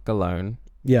the fuck alone.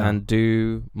 Yeah. And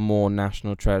do more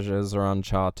National Treasures or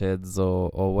Uncharted's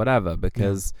or whatever,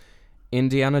 because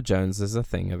Indiana Jones is a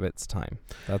thing of its time.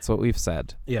 That's what we've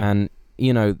said. Yeah. And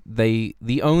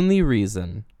the only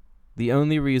reason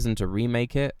to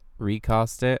remake it,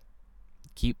 recast it,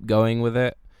 keep going with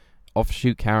it,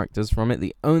 offshoot characters from it,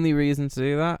 the only reason to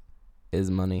do that is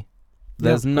money.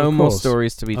 There's no more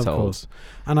stories to be told. Course.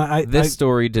 And this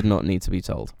story did not need to be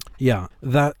told. Yeah,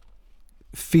 that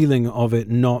feeling of it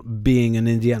not being an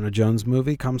Indiana Jones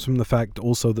movie comes from the fact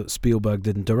also that Spielberg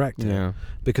didn't direct it. Yeah.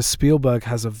 Because Spielberg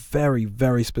has a very,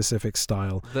 very specific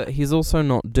style that he's also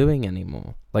not doing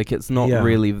anymore. Like, it's not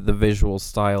really the visual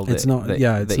style that, it's not, that,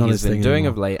 yeah, it's that not he's been doing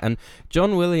anymore. of late. And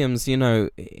John Williams,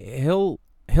 he'll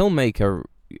make an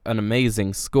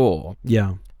amazing score.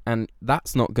 Yeah. And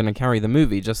that's not going to carry the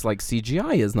movie, just like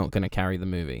CGI is not going to carry the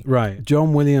movie. Right.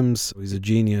 John Williams, he's a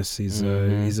genius. He's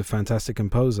a fantastic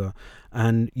composer.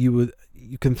 And you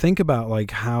can think about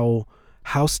like how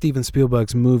Steven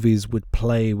Spielberg's movies would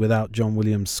play without John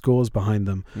Williams' scores behind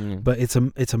them. But it's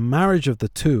a marriage of the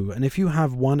two. And if you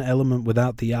have one element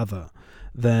without the other,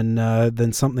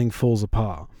 then something falls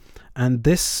apart. And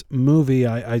this movie,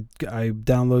 I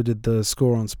downloaded the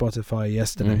score on Spotify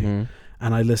yesterday.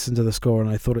 And I listened to the score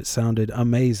and I thought it sounded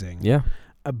amazing. Yeah.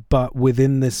 But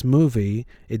within this movie,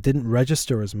 it didn't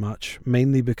register as much,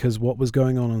 mainly because what was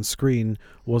going on screen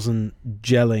wasn't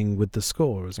gelling with the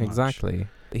score as much. Exactly.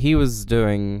 He was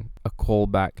doing a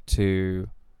callback to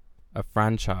a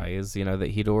franchise, that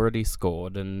he'd already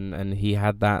scored, and he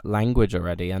had that language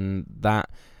already, and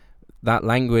that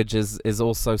language is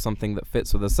also something that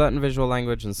fits with a certain visual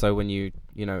language. And so when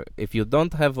if you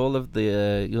don't have all of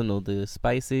the the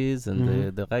spices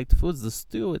and the right foods, the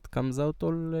stew, it comes out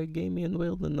all gamey and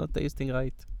weird and not tasting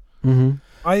right.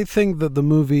 I think that the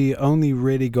movie only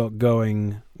really got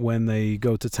going when they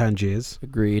go to Tangiers.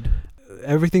 Agreed.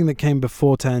 Everything that came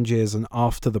before Tangiers and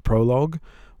after the prologue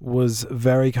was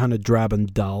very kind of drab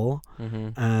and dull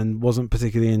and wasn't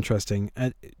particularly interesting.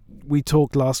 And we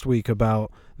talked last week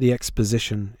about the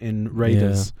exposition in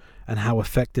Raiders and how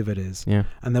effective it is. Yeah.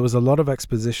 And there was a lot of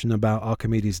exposition about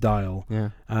Archimedes' dial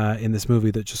in this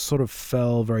movie that just sort of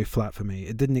fell very flat for me.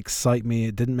 It didn't excite me.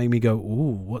 It didn't make me go,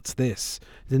 ooh, what's this?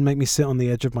 It didn't make me sit on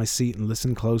the edge of my seat and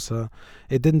listen closer.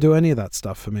 It didn't do any of that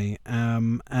stuff for me.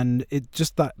 And it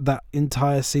just that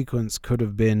entire sequence could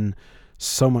have been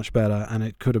so much better, and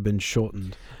it could have been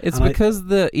shortened. It's because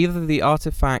either the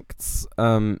artifact's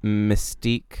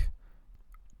mystique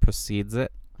precedes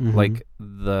it, like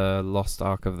the Lost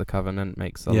Ark of the Covenant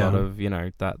makes a lot of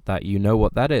that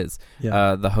what that is.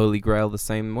 The Holy Grail the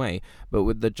same way, but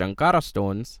with the Jankara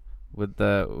stones, with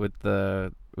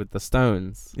the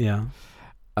stones, you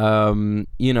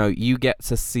get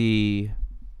to see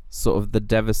sort of the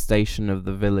devastation of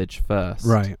the village first,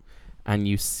 right? And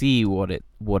you see what it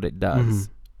does,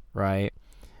 right?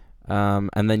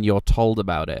 And then you're told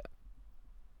about it,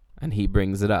 and he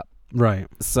brings it up, right?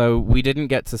 So we didn't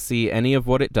get to see any of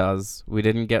what it does. We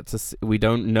didn't get to. We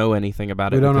don't know anything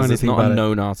about it because it's not a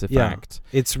known artifact.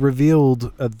 Yeah. It's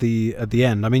revealed at the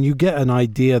end. I mean, you get an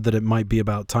idea that it might be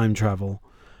about time travel,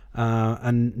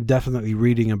 and definitely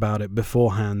reading about it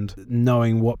beforehand,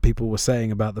 knowing what people were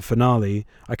saying about the finale,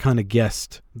 I kind of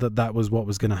guessed that was what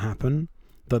was going to happen.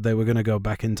 That they were going to go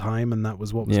back in time, and that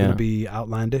was what was going to be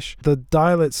outlandish. The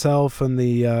dial itself and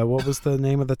the what was the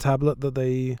name of the tablet that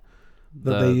they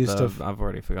used to? I've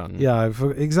already forgotten. Yeah,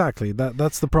 exactly.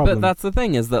 That's the problem. But that's the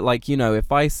thing, is that like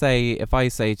if I say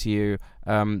to you,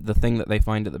 the thing that they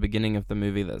find at the beginning of the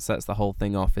movie that sets the whole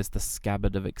thing off is the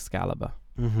scabbard of Excalibur.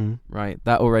 Right,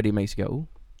 that already makes you go,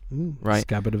 ooh, right?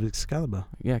 Scabbard of Excalibur.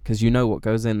 Yeah, because you know what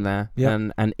goes in there. Yeah.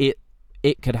 And it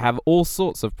it could have all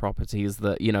sorts of properties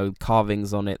that,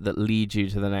 carvings on it that lead you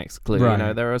to the next clue.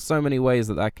 Right. There are so many ways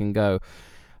that can go.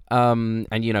 And,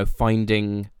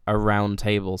 finding a round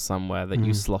table somewhere that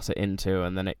you slot it into,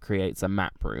 and then it creates a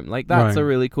map room. Like, that's a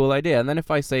really cool idea. And then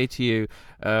if I say to you,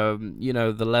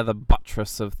 the leather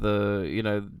buttress of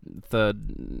the,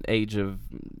 third age of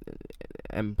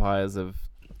empires of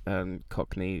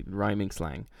Cockney rhyming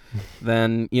slang,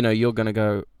 then, you're going to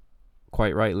go,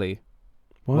 quite rightly,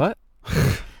 what?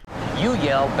 You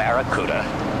yell barracuda.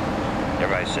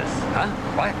 Everybody says, huh?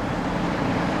 What?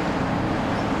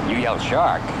 You yell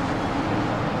shark.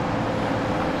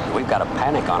 We've got a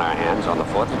panic on our hands on the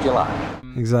 4th of July.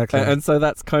 Exactly. And so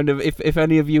that's kind of, if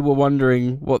any of you were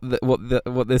wondering what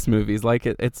this movie is like,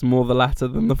 it's more the latter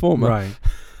than the former. Right.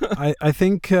 I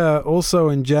think also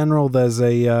in general there's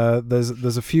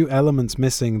a few elements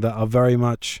missing that are very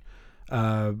much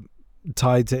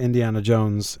tied to Indiana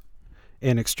Jones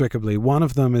inextricably. One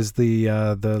of them is the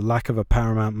lack of a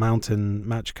Paramount Mountain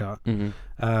match cut,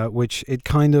 which it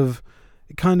kind of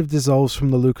dissolves from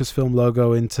the Lucasfilm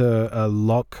logo into a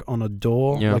lock on a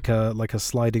door, like a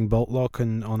sliding bolt lock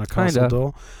on a castle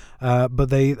door.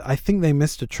 But I think they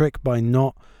missed a trick by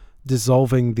not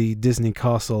dissolving the Disney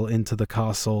castle into the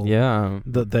castle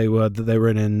that they were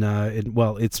in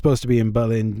well, it's supposed to be in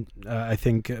Berlin, I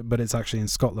think, but it's actually in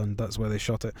Scotland. That's where they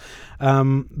shot it.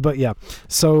 But yeah,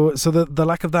 so the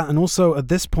lack of that, and also at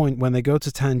this point when they go to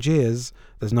Tangiers,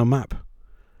 there's no map.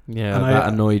 Yeah, and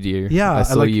that annoyed you. Yeah, I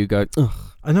saw you go, ugh.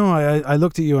 I know. I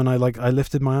looked at you and I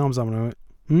lifted my arms up and I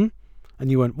went,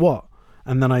 and you went, what?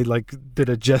 And then I did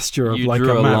a gesture of a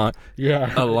map.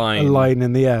 A line. A line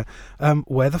in the air.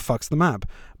 Where the fuck's the map?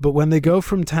 But when they go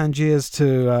from Tangiers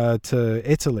to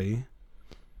Italy,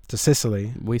 to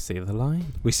Sicily, we see the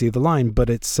line. We see the line, but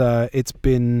it's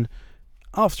been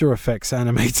After Effects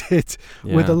animated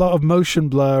with a lot of motion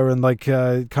blur and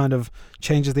kind of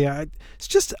changes the. It's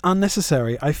just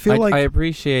unnecessary. I feel I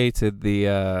appreciated the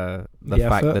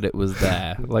fact that it was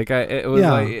there. It was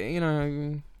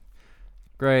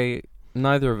great.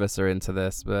 Neither of us are into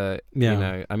this, but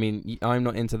I mean, I'm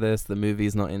not into this. The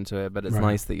movie's not into it, but it's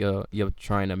nice that you're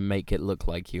trying to make it look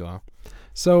like you are.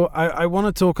 So I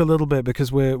want to talk a little bit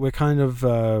because we're kind of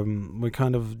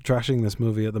trashing this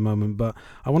movie at the moment, but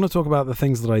I want to talk about the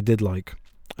things that I did like.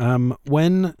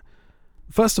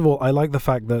 First of all, I like the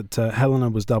fact that Helena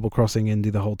was double-crossing Indy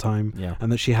the whole time,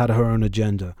 and that she had her own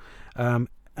agenda.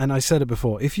 And I said it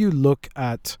before, if you look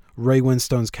at Ray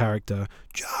Winstone's character,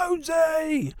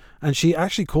 Jonesy, and she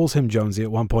actually calls him Jonesy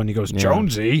at one point, he goes,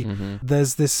 Jonesy? Mm-hmm.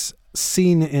 There's this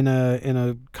scene in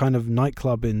a kind of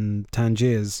nightclub in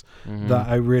Tangiers that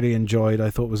I really enjoyed. I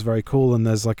thought was very cool, and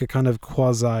there's a kind of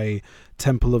quasi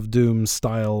Temple of Doom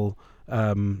style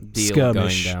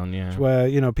skirmish going down,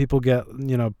 where people get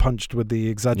punched with the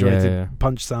exaggerated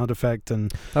punch sound effect,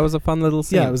 and that was a fun little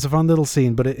scene. Yeah, it was a fun little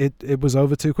scene, but it was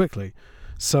over too quickly.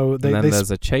 So there's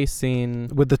a chase scene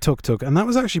with the tuk-tuk, and that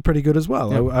was actually pretty good as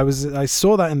well. Yeah. I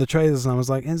saw that in the trailers, and I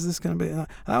was like, "Is this going to be?"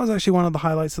 That was actually one of the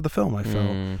highlights of the film, I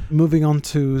felt. Moving on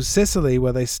to Sicily,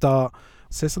 where they start.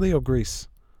 Sicily or Greece?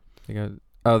 They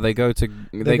go to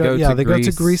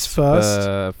Greece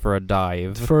first for a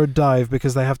dive. For a dive,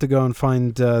 because they have to go and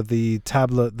find the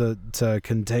tablet that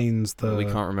contains the. We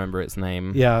can't remember its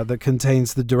name. Yeah, that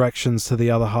contains the directions to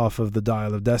the other half of the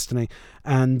Dial of Destiny,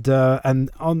 and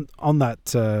on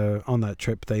that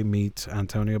trip they meet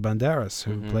Antonio Banderas,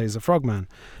 who plays a frogman,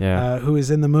 who is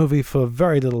in the movie for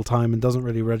very little time and doesn't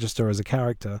really register as a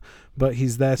character, but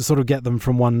he's there to sort of get them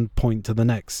from one point to the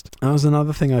next. That was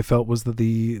another thing I felt, was that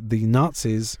the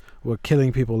Nazis were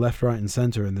killing people left, right, and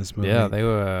center in this movie. Yeah, they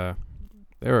were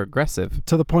aggressive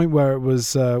to the point where it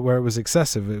was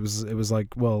excessive. It was like,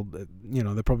 well,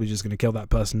 they're probably just going to kill that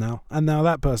person now, and now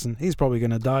that person, he's probably going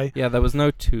to die. Yeah, there was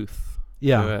no tooth.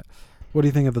 Yeah. What do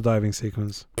you think of the diving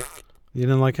sequence? You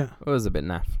didn't like it? It was a bit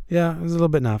naff. Yeah, it was a little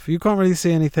bit naff. You can't really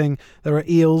see anything. There are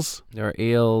eels.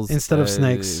 Instead of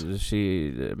snakes.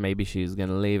 Maybe she's going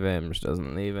to leave him. She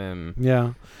doesn't leave him.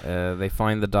 Yeah. They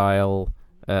find the dial.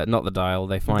 Not the dial.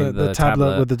 They find the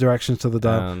tablet with the directions to the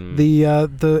dial.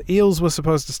 The eels were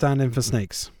supposed to stand in for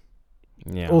snakes.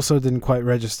 Yeah. Also didn't quite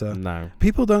register. No.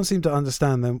 People don't seem to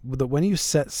understand that when you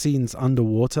set scenes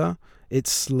underwater,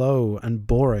 it's slow and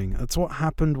boring. That's what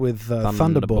happened with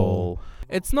Thunderball.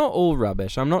 It's not all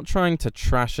rubbish. I'm not trying to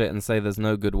trash it and say there's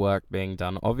no good work being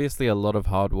done. Obviously, a lot of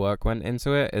hard work went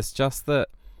into it. It's just that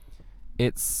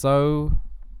it's so,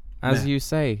 as you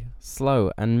say,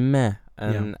 slow and meh.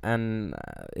 And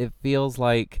it feels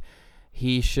like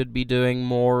he should be doing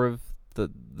more of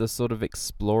the sort of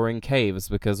exploring caves,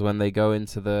 because when they go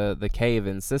into the cave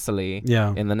in Sicily,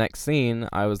 in the next scene,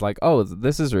 I was like, oh,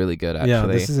 this is really good, actually. Yeah,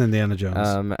 this is Indiana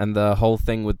Jones. And the whole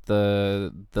thing with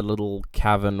the little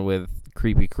cavern with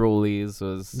creepy crawlies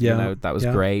was, that was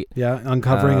great. Yeah,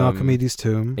 uncovering Archimedes'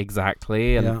 tomb.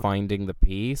 Exactly, and finding the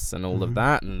piece and all of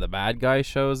that, and the bad guy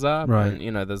shows up. Right.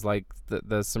 And, there's like,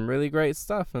 there's some really great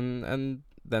stuff, and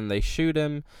then they shoot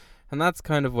him, and that's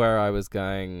kind of where I was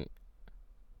going,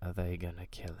 are they gonna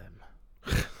kill him?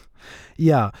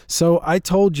 Yeah, so I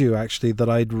told you actually that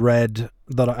I'd read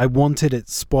that I wanted it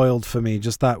spoiled for me,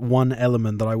 just that one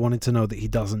element that I wanted to know that he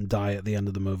doesn't die at the end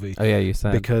of the movie. Oh yeah, you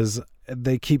said. Because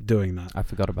they keep doing that. I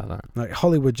forgot about that. Like,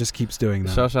 Hollywood just keeps doing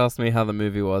that. Shosh asked me how the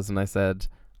movie was, and I said,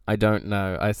 I don't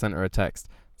know. I sent her a text.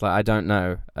 It's like, I don't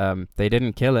know. They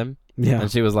didn't kill him. Yeah.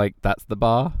 And she was like, that's the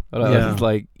bar? And I was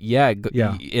like,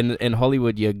 in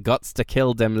Hollywood, you guts to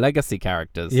kill them legacy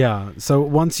characters. Yeah. So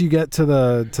once you get to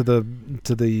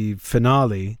the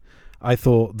finale, I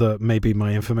thought that maybe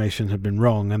my information had been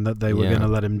wrong and that they were going to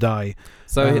let him die.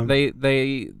 So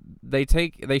they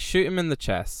shoot him in the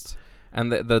chest,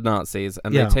 and the Nazis,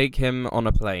 and they take him on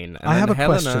a plane. And I have a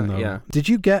Helena, question though. Did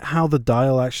you get how the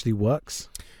dial actually works?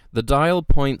 The dial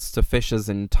points to fissures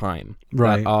in time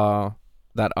that are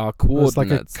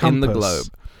coordinates like in the globe.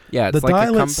 Yeah, it's the like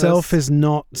dial a compass. itself is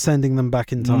not sending them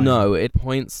back in time. No, it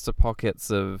points to pockets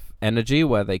of energy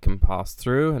where they can pass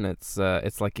through, and it's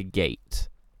like a gate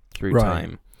through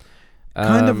time.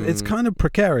 It's kind of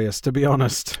precarious, to be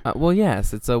honest. Well,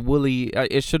 yes, it's a woolly.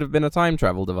 It should have been a time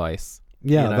travel device.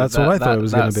 Yeah, that's what I thought it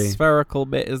was going to be. That spherical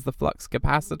bit is the flux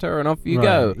capacitor, and off you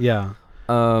go. Yeah.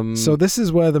 So this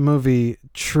is where the movie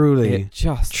truly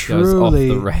goes off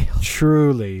the rails.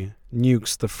 Truly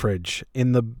nukes the fridge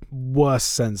in the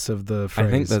worst sense of the phrase. I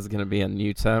think there's going to be a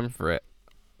new term for it.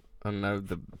 I don't know.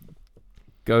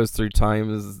 Goes through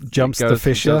time, jumps the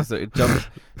fissure,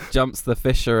 jumps the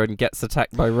fissure, and gets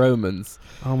attacked by Romans.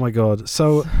 Oh my god!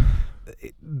 So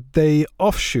they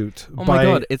offshoot. Oh my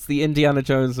god! It's the Indiana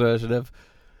Jones version of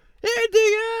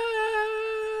Indiana.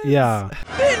 Yeah.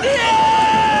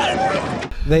 Indiana!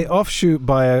 They offshoot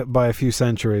by a few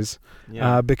centuries.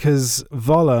 Yeah. Because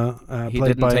Voller, he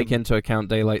didn't take into account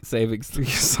daylight savings,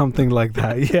 something like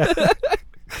that. Yeah.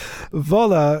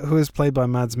 Voller, who is played by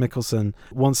Mads Mikkelsen,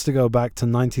 wants to go back to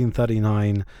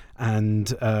 1939, and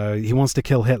he wants to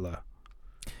kill Hitler.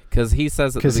 Because he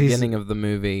says at the beginning of the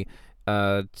movie,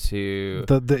 the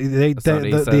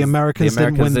Americans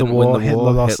didn't win the war.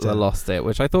 Hitler lost it,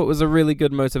 which I thought was a really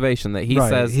good motivation. That he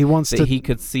says he wants that he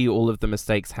could see all of the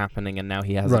mistakes happening, and now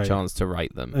he has a chance to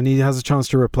right them, and he has a chance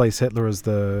to replace Hitler as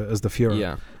the Führer.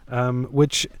 Yeah,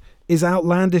 which is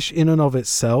outlandish in and of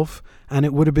itself, and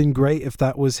it would have been great if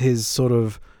that was his sort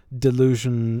of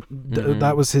delusion.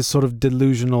 That was his sort of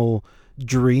delusional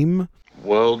dream.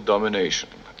 World domination,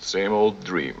 same old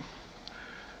dream.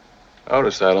 Our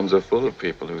asylums are full of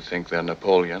people who think they're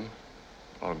Napoleon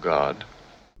or God.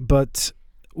 But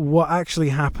what actually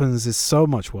happens is so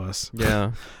much worse.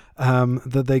 Yeah.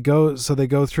 That they go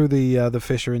through the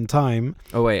fissure in time.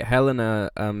 Oh wait, Helena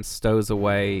stows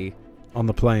away on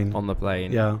the plane.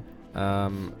 Yeah.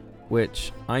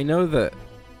 Which I know that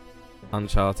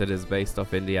Uncharted is based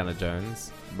off Indiana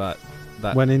Jones, but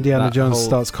when Indiana Jones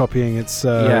starts copying its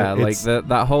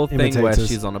that whole thing imitators. where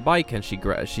she's on a bike and she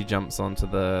jumps onto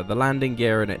the landing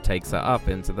gear and it takes her up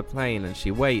into the plane and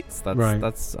she waits.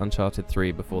 That's Uncharted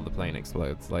 3 before the plane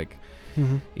explodes,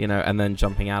 and then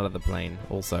jumping out of the plane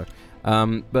also.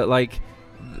 But like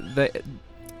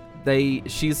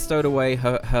she's stowed away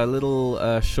her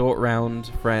little short round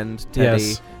friend Teddy.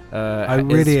 Yes. I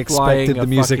really expected the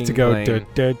music to go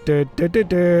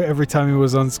every time he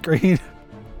was on screen.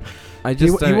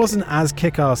 He wasn't as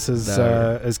kick-ass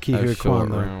as Ke Huy Quan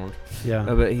though. Yeah.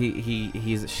 No, but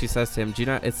she says to him, "Do you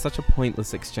know?" It's such a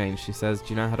pointless exchange. She says, "Do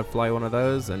you know how to fly one of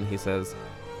those?" And he says,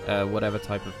 "Whatever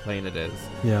type of plane it is."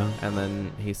 Yeah. And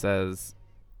then he says,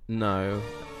 "No."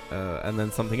 And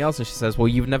then something else, and she says, "Well,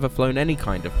 you've never flown any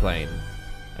kind of plane."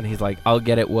 And he's like, "I'll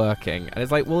get it working." And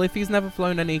it's like, well, if he's never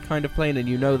flown any kind of plane and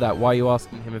you know that, why are you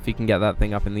asking him if he can get that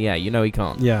thing up in the air? You know he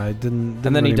can't. Yeah, it didn't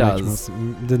and then really he does.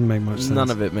 Didn't make much sense. None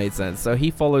of it made sense. So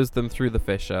he follows them through the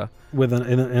fissure. In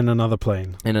another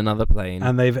plane. In another plane.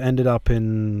 And they've ended up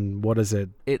in, what is it?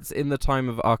 It's in the time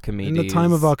of Archimedes. In the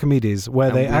time of Archimedes, where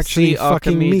they actually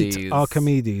fucking meet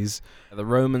Archimedes. The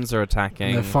Romans are attacking.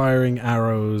 And they're firing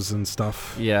arrows and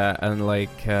stuff. Yeah,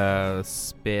 and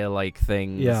spear-like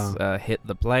things hit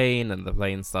the plane, and the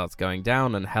plane starts going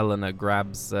down, and Helena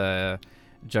grabs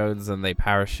Jones, and they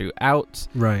parachute out.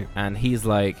 Right. And he's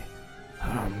like,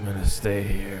 "I'm gonna stay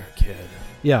here, kid."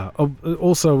 Yeah.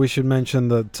 Also, we should mention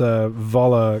that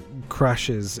Voller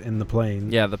crashes in the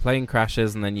plane. Yeah, the plane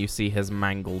crashes, and then you see his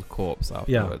mangled corpse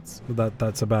afterwards. Yeah,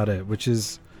 that's about it. Which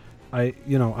is,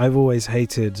 I've always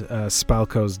hated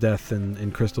Spalco's death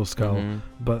in Crystal Skull,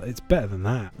 but it's better than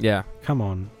that. Yeah. Come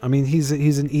on. I mean, he's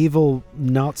an evil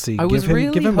Nazi. I was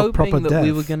really give him a proper hoping that death.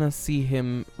 we were gonna see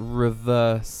him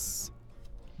reverse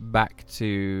back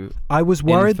to. I was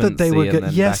worried that they were.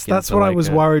 Yes, that's what I was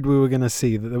like worried we were going to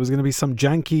see. That there was going to be some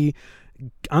janky,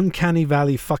 uncanny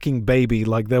valley fucking baby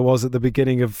like there was at the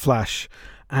beginning of Flash,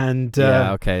 and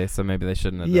yeah, okay, so maybe they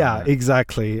shouldn't have. Yeah, done that.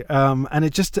 Exactly. And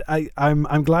it just,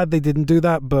 I'm glad they didn't do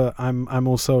that, but I'm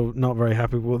also not very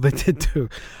happy with what they did do.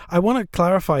 I want to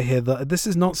clarify here that this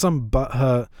is not some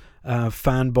butthurt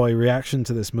fanboy reaction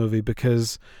to this movie,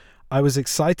 because I was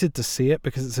excited to see it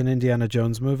because it's an Indiana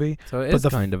Jones movie. So it is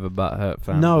kind of a butthurt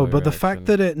fan. No, but the fact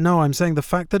that I'm saying the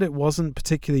fact that it wasn't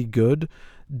particularly good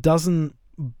doesn't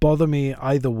bother me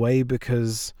either way,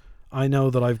 because I know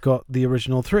that I've got the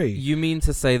original 3. You mean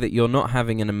to say that you're not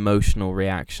having an emotional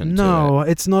reaction to it? No,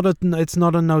 it's not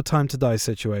a No Time to Die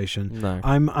situation. No.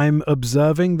 I'm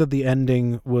observing that the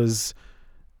ending was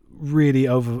really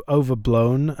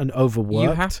overblown and overworked.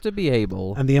 You have to be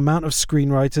able, and the amount of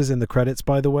screenwriters in the credits,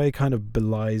 by the way, kind of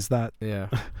belies that. Yeah.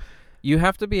 You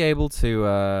have to be able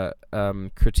to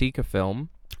critique a film,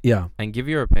 yeah, and give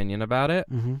your opinion about it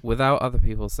without other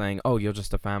people saying, "Oh, you're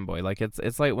just a fanboy." Like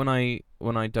it's like when I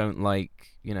don't like,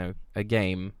 a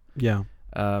game, yeah,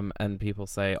 and people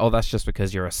say, "Oh, that's just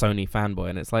because you're a Sony fanboy,"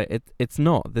 and it's like it's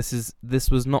not. This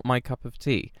was not my cup of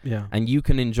tea. Yeah, and you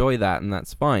can enjoy that, and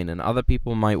that's fine. And other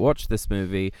people might watch this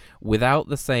movie without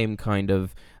the same kind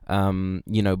of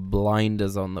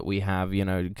blinders on that we have,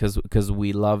 because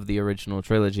we love the original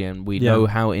trilogy and we know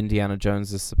how Indiana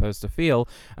Jones is supposed to feel.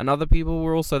 And other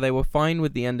people they were fine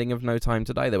with the ending of No Time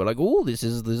to Die. They were like, "Oh, this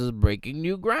is breaking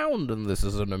new ground, and this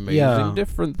is an amazing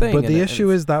different thing." But the issue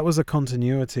is that was a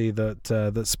continuity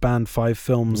that spanned 5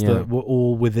 films that were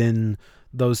all within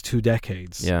those 2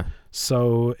 decades. Yeah.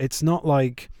 So it's not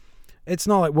like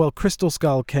well, Crystal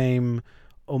Skull came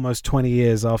almost 20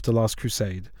 years after Last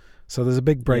Crusade. So there's a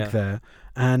big break there.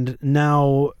 And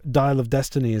now Dial of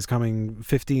Destiny is coming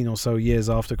 15 or so years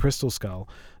after Crystal Skull.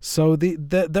 So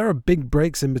there are big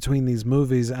breaks in between these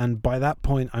movies. And by that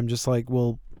point, I'm just like,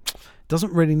 well, it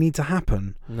doesn't really need to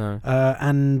happen. No.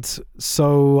 And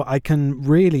so I can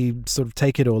really sort of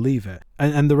take it or leave it.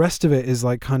 And the rest of it is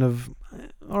like kind of,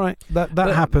 all right, that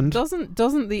happened.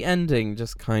 Doesn't the ending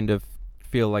just kind of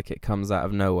feel like it comes out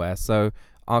of nowhere? So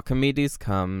Archimedes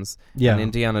comes, and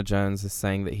Indiana Jones is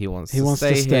saying that he wants to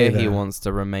stay here. He wants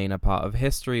to remain a part of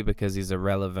history because he's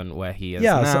irrelevant where he is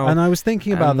now. So, and I was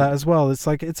thinking about that as well. It's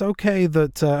like, it's okay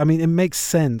that, it makes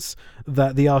sense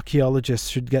that the archaeologists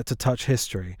should get to touch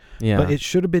history. Yeah. But it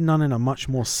should have been done in a much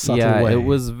more subtle way. It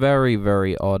was very,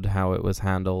 very odd how it was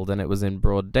handled, and it was in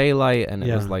broad daylight, and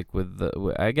it was like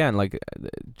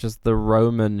just the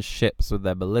Roman ships with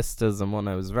their ballistas and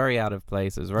whatnot. It was very out of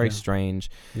place. It was very strange.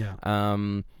 Yeah.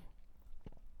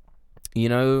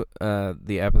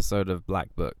 The episode of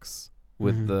Black Books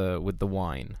with the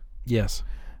wine. Yes.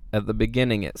 At the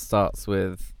beginning, it starts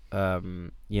with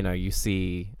you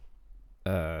see.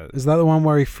 Is that the one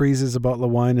where he freezes a bottle of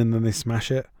wine and then they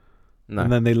smash it? No.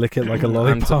 And then they lick it like a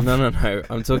lollipop? No.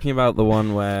 I'm talking about the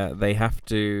one where they have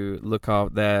to look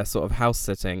after their sort of house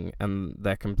sitting, and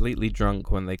they're completely drunk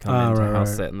when they come into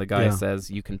house sit, and the guy says,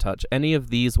 "You can touch any of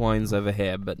these wines over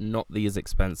here, but not these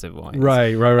expensive wines."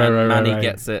 Right. And Manny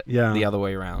gets it the other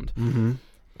way around. Mm-hmm.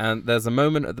 And there's a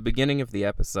moment at the beginning of the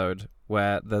episode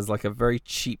where there's like a very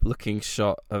cheap looking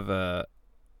shot of an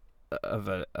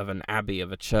abbey,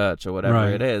 of a church or whatever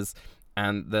it is,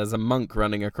 and there's a monk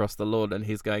running across the lawn, and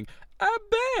he's going,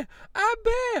 "Abbé,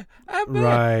 Abbé,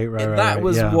 Abbé." Right. That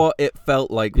was what it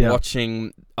felt like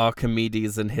watching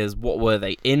Archimedes and his, what were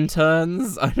they,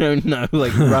 interns? I don't know,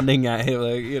 like running at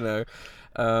him,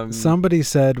 Somebody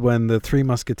said when the Three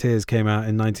Musketeers came out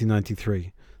in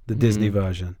 1993, the Disney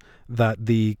version, that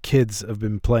the kids have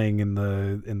been playing in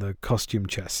the costume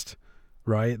chest.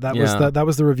 Right, that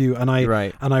was the review, and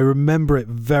I remember it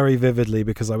very vividly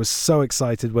because I was so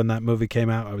excited when that movie came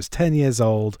out. I was 10 years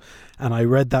old, and I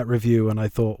read that review, and I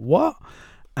thought, what?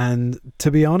 And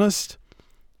to be honest,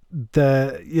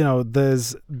 there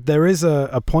is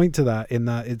a point to that, in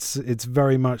that it's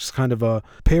very much kind of a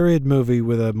period movie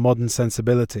with a modern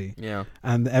sensibility. Yeah.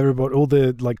 And everybody, all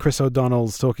the, like, Chris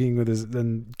O'Donnell's talking with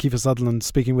and Kiefer Sutherland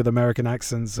speaking with American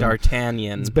accents.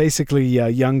 D'Artagnan. It's basically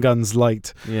Young Guns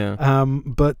light. Yeah.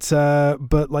 But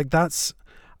like, that's,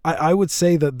 I would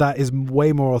say that is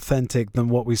way more authentic than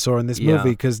what we saw in this movie,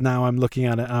 because now I'm looking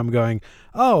at it and I'm going,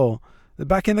 oh, They're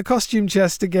back in the costume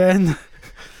chest again.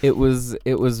 It was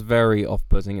very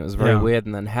off-putting. It was very weird,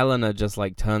 and then Helena just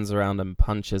like turns around and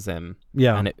punches him.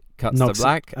 Yeah, and it cuts to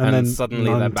black, and then suddenly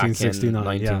they're back in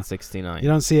 1969. You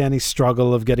don't see any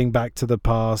struggle of getting back to the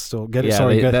past or getting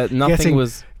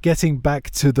getting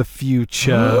back to the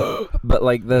future. But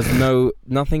like,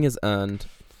 nothing is earned.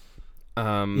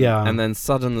 And then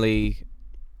suddenly,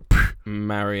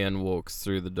 Marion walks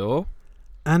through the door.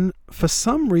 And for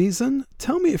some reason,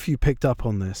 tell me if you picked up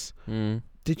on this.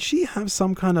 Did she have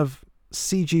some kind of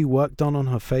CG work done on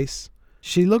her face?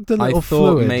 She looked a little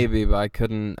fluid. I thought maybe, but I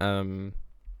couldn't.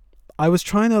 I was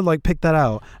trying to like pick that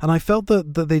out, and I felt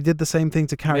that they did the same thing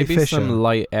to Carrie Fisher. Maybe some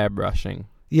light airbrushing.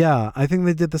 Yeah, I think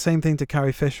they did the same thing to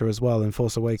Carrie Fisher as well in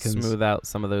Force Awakens. Smooth out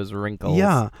some of those wrinkles.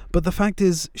 Yeah, but the fact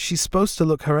is, she's supposed to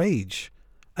look her age,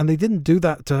 and they didn't do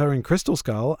that to her in Crystal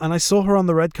Skull. And I saw her on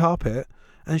the red carpet,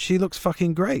 and she looks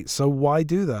fucking great. So why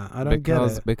do that? I don't get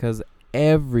it. Because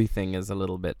everything is a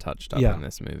little bit touched up in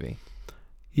this movie.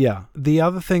 Yeah. The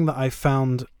other thing that I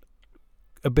found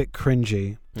a bit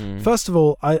cringy. First of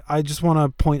all, I just want to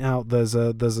point out there's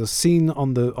a scene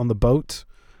on the boat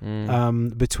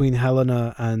between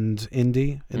Helena and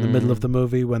Indy in the middle of the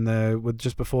movie when they're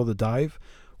just before the dive,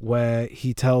 where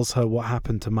he tells her what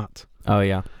happened to Mutt. Oh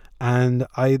yeah. And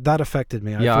that affected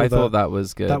me. I thought that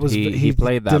was good. That was he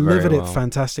played that delivered very well. It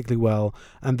fantastically well.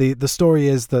 And the story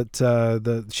is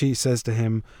that she says to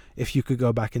him, "If you could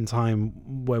go back in time,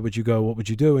 where would you go? What would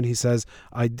you do?" And he says,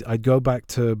 "I'd go back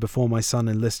to before my son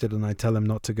enlisted, and I'd tell him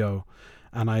not to go,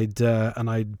 and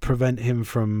I'd prevent him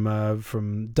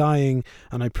from dying,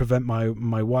 and I'd prevent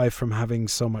my wife from having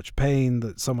so much pain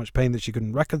that she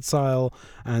couldn't reconcile,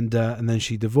 and then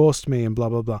she divorced me, and blah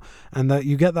blah blah." And that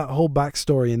you get that whole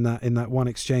backstory in that one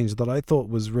exchange that I thought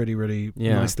was really really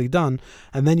nicely done.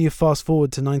 And then you fast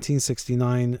forward to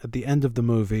 1969 at the end of the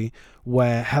movie,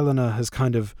 where Helena has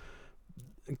kind of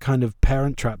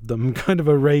parent trapped them, kind of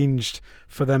arranged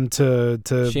for them to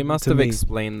she must have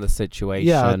explained the situation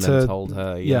and told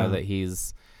her that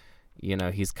he's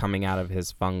coming out of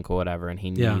his funk or whatever, and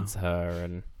he needs her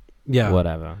and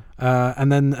whatever,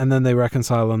 and then they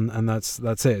reconcile, and that's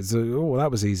it. So, that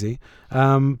was easy,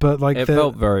 but like it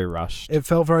felt very rushed. It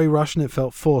felt very rushed, and it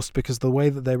felt forced, because the way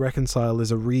that they reconcile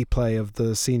is a replay of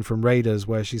the scene from Raiders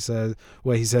where he says,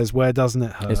 "Where doesn't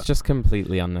it hurt?" It's just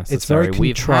completely unnecessary. It's very contrived.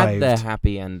 We've had their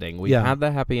happy ending. We've had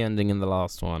their happy ending in the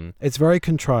last one. It's very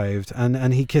contrived,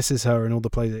 and he kisses her in all the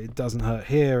places. It doesn't hurt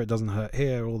here. It doesn't hurt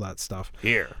here. All that stuff.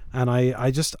 Here. And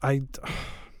I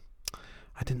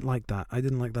didn't like that. I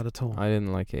didn't like that at all. I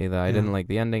didn't like it either. I didn't like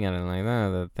the ending. I didn't like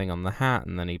the thing on the hat,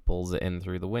 and then he pulls it in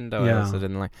through the window. I also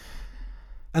didn't like.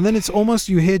 And then it's almost,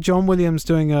 you hear John Williams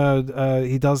doing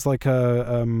he does like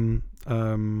a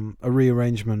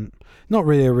rearrangement. Not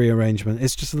really a rearrangement.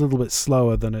 It's just a little bit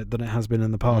slower than it has been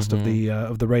in the past of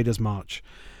the Raiders March.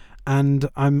 And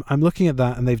I'm looking at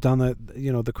that, and they've done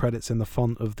the credits in the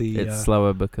font of the. It's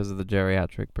slower because of the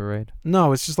geriatric parade.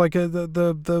 No, it's just like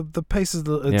the pace is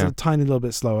a tiny little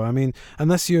bit slower. I mean,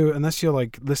 unless you're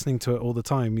like listening to it all the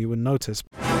time, you wouldn't notice.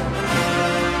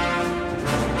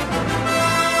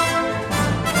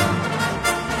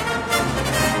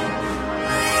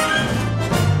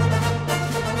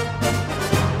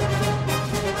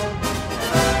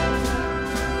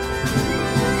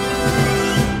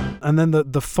 And then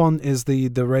the font is the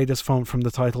Raiders font from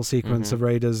the title sequence of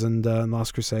Raiders and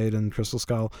Last Crusade and Crystal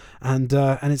Skull, and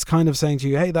it's kind of saying to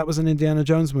you, "Hey, that was an Indiana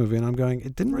Jones movie," and I'm going,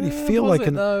 it didn't really feel like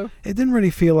it didn't really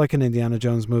feel like an Indiana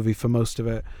Jones movie for most of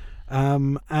it,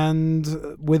 and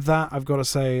with that, I've got to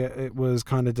say it was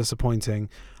kind of disappointing.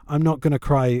 I'm not going to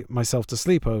cry myself to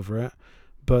sleep over it,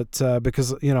 but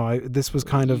because this was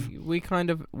kind of we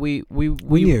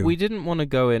knew. We didn't want to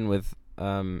go in with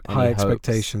high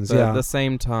expectations, but at the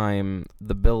same time,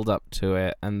 the build up to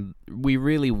it, and we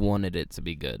really wanted it to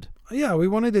be good. Yeah, we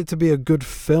wanted it to be a good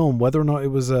film, whether or not it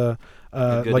was a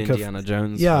good like Indiana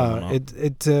Jones. Yeah,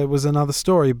 it was another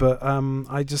story, but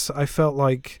I felt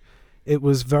like it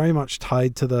was very much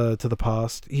tied to the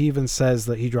past. He even says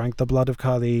that he drank the blood of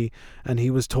Kali and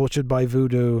he was tortured by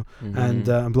voodoo and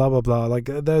blah blah blah. Like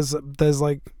there's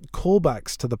like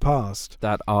callbacks to the past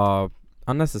that are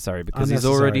unnecessary, because he's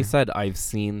already said, "I've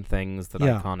seen things that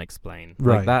I can't explain."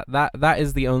 Right. Like that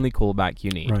is the only callback you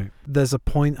need. Right. There's a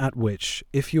point at which,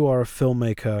 if you are a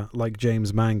filmmaker like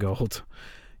James Mangold,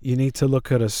 you need to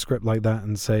look at a script like that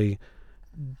and say,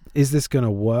 is this going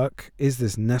to work? Is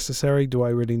this necessary? Do I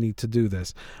really need to do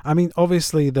this? I mean,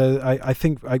 obviously, I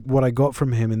think what I got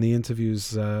from him in the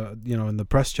interviews, in the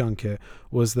press junket,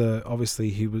 was that obviously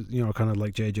he was, kind of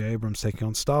like J.J. Abrams taking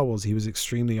on Star Wars. He was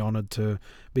extremely honored to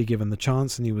be given the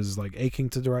chance, and he was like aching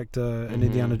to direct an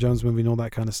Indiana Jones movie and all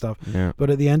that kind of stuff. Yeah. But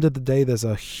at the end of the day, there's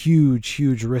a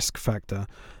huge risk factor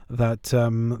that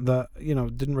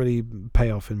didn't really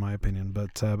pay off in my opinion.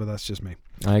 But that's just me.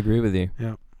 I agree with you.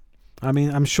 Yeah. I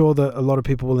mean, I'm sure that a lot of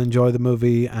people will enjoy the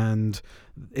movie, and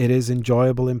it is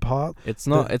enjoyable in part. It's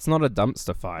not a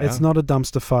dumpster fire. It's not a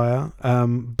dumpster fire.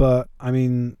 But I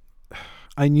mean,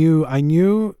 I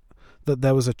knew that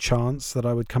there was a chance that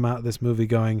I would come out of this movie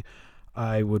going,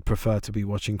 I would prefer to be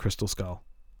watching Crystal Skull,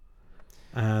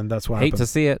 and that's what happened. Hate to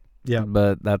see it. Yeah,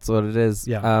 but that's what it is.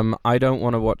 Yeah. I don't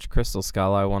want to watch Crystal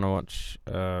Skull. I want to watch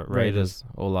Raiders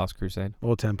or Last Crusade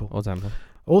or Temple.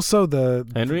 Also, the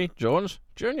Henry George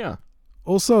Jr.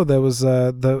 Also, there was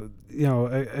again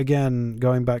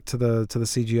going back to the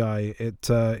CGI,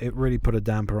 it really put a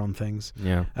damper on things.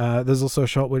 Yeah. There's also a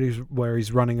shot where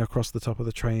he's running across the top of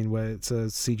the train where it's a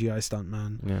CGI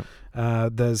stuntman. Yeah.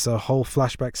 There's a whole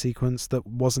flashback sequence that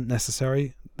wasn't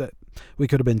necessary, that we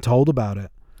could have been told about it.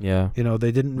 Yeah.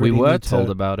 They didn't really We were told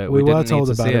about it. We were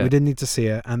told about it. We didn't need to see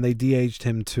it, and they de-aged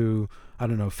him to, I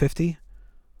don't know, 50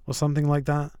 or something like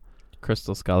that.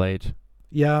 Crystal Skull age.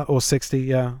 Yeah, or 60,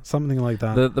 yeah, something like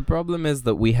that. The problem is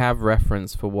that we have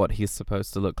reference for what he's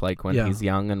supposed to look like when he's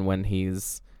young and when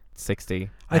he's 60.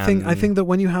 I think that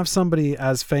when you have somebody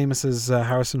as famous as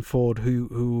Harrison Ford,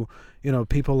 who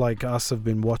people like us have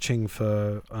been watching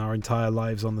for our entire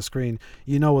lives on the screen,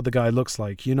 you know what the guy looks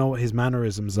like, you know what his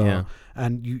mannerisms are,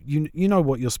 and you know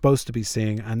what you're supposed to be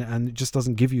seeing, and it just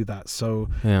doesn't give you that. So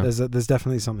there's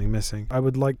definitely something missing. I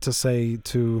would like to say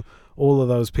to all of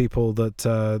those people that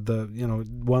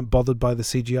weren't bothered by the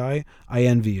CGI, I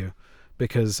envy you,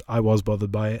 because I was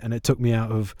bothered by it, and it took me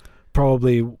out of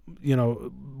probably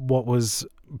what was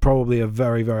probably a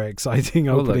very, very exciting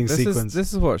opening sequence.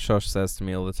 This is what Shosh says to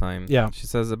me all the time. Yeah, she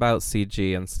says about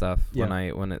CG and stuff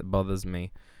when it bothers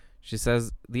me. She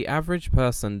says the average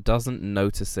person doesn't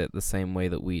notice it the same way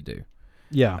that we do.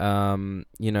 Yeah.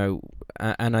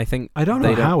 And I think I don't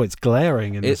know how it's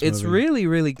glaring in this movie. It's really,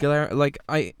 really glaring. Like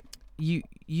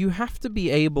you have to be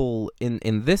able,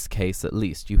 in this case at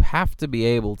least, you have to be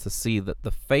able to see that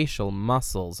the facial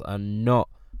muscles are not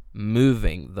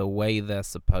moving the way they're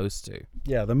supposed to.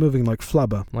 Yeah, they're moving like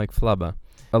flubber.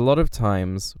 A lot of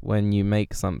times when you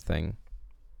make something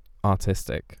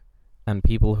artistic and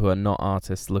people who are not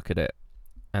artists look at it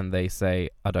and they say,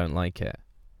 I don't like it.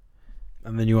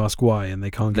 And then you ask why, and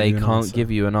they can't give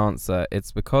you an answer.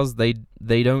 It's because they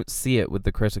don't see it with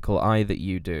the critical eye that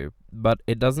you do. But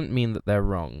it doesn't mean that they're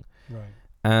wrong. Right.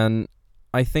 And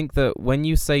I think that when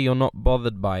you say you're not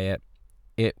bothered by it,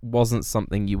 it wasn't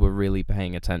something you were really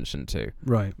paying attention to.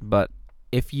 Right. But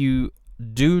if you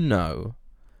do know,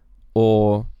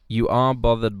 or you are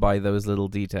bothered by those little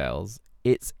details,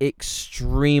 it's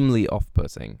extremely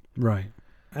off-putting. Right.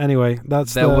 Anyway,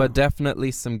 there were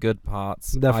definitely some good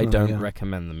parts. I don't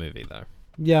recommend the movie though.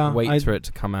 Yeah. Wait for it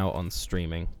to come out on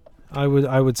streaming. I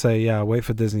would say wait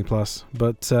for Disney Plus.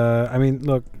 But I mean,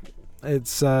 look,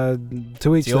 it's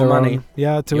to each your their money. own.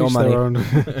 Yeah, to your each money. their own.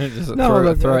 Just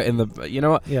No, throw it in the. You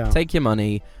know what? Yeah. Take your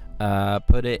money,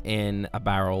 put it in a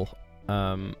barrel,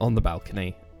 on the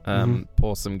balcony.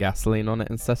 Pour some gasoline on it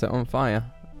and set it on fire.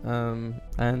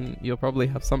 And you'll probably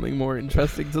have something more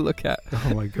interesting to look at.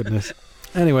 Oh my goodness.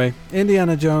 Anyway,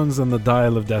 Indiana Jones and the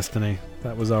Dial of Destiny.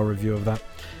 That was our review of that.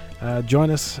 Join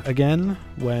us again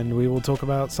when we will talk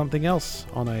about something else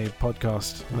on a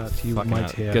podcast that you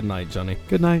might hear. Good night, Johnny.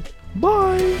 Good night.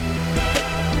 Bye.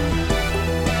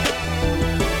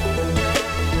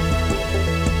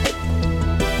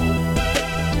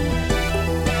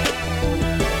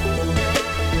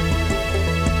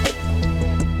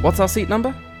 What's our seat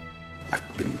number?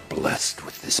 I've been blessed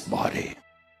with this body.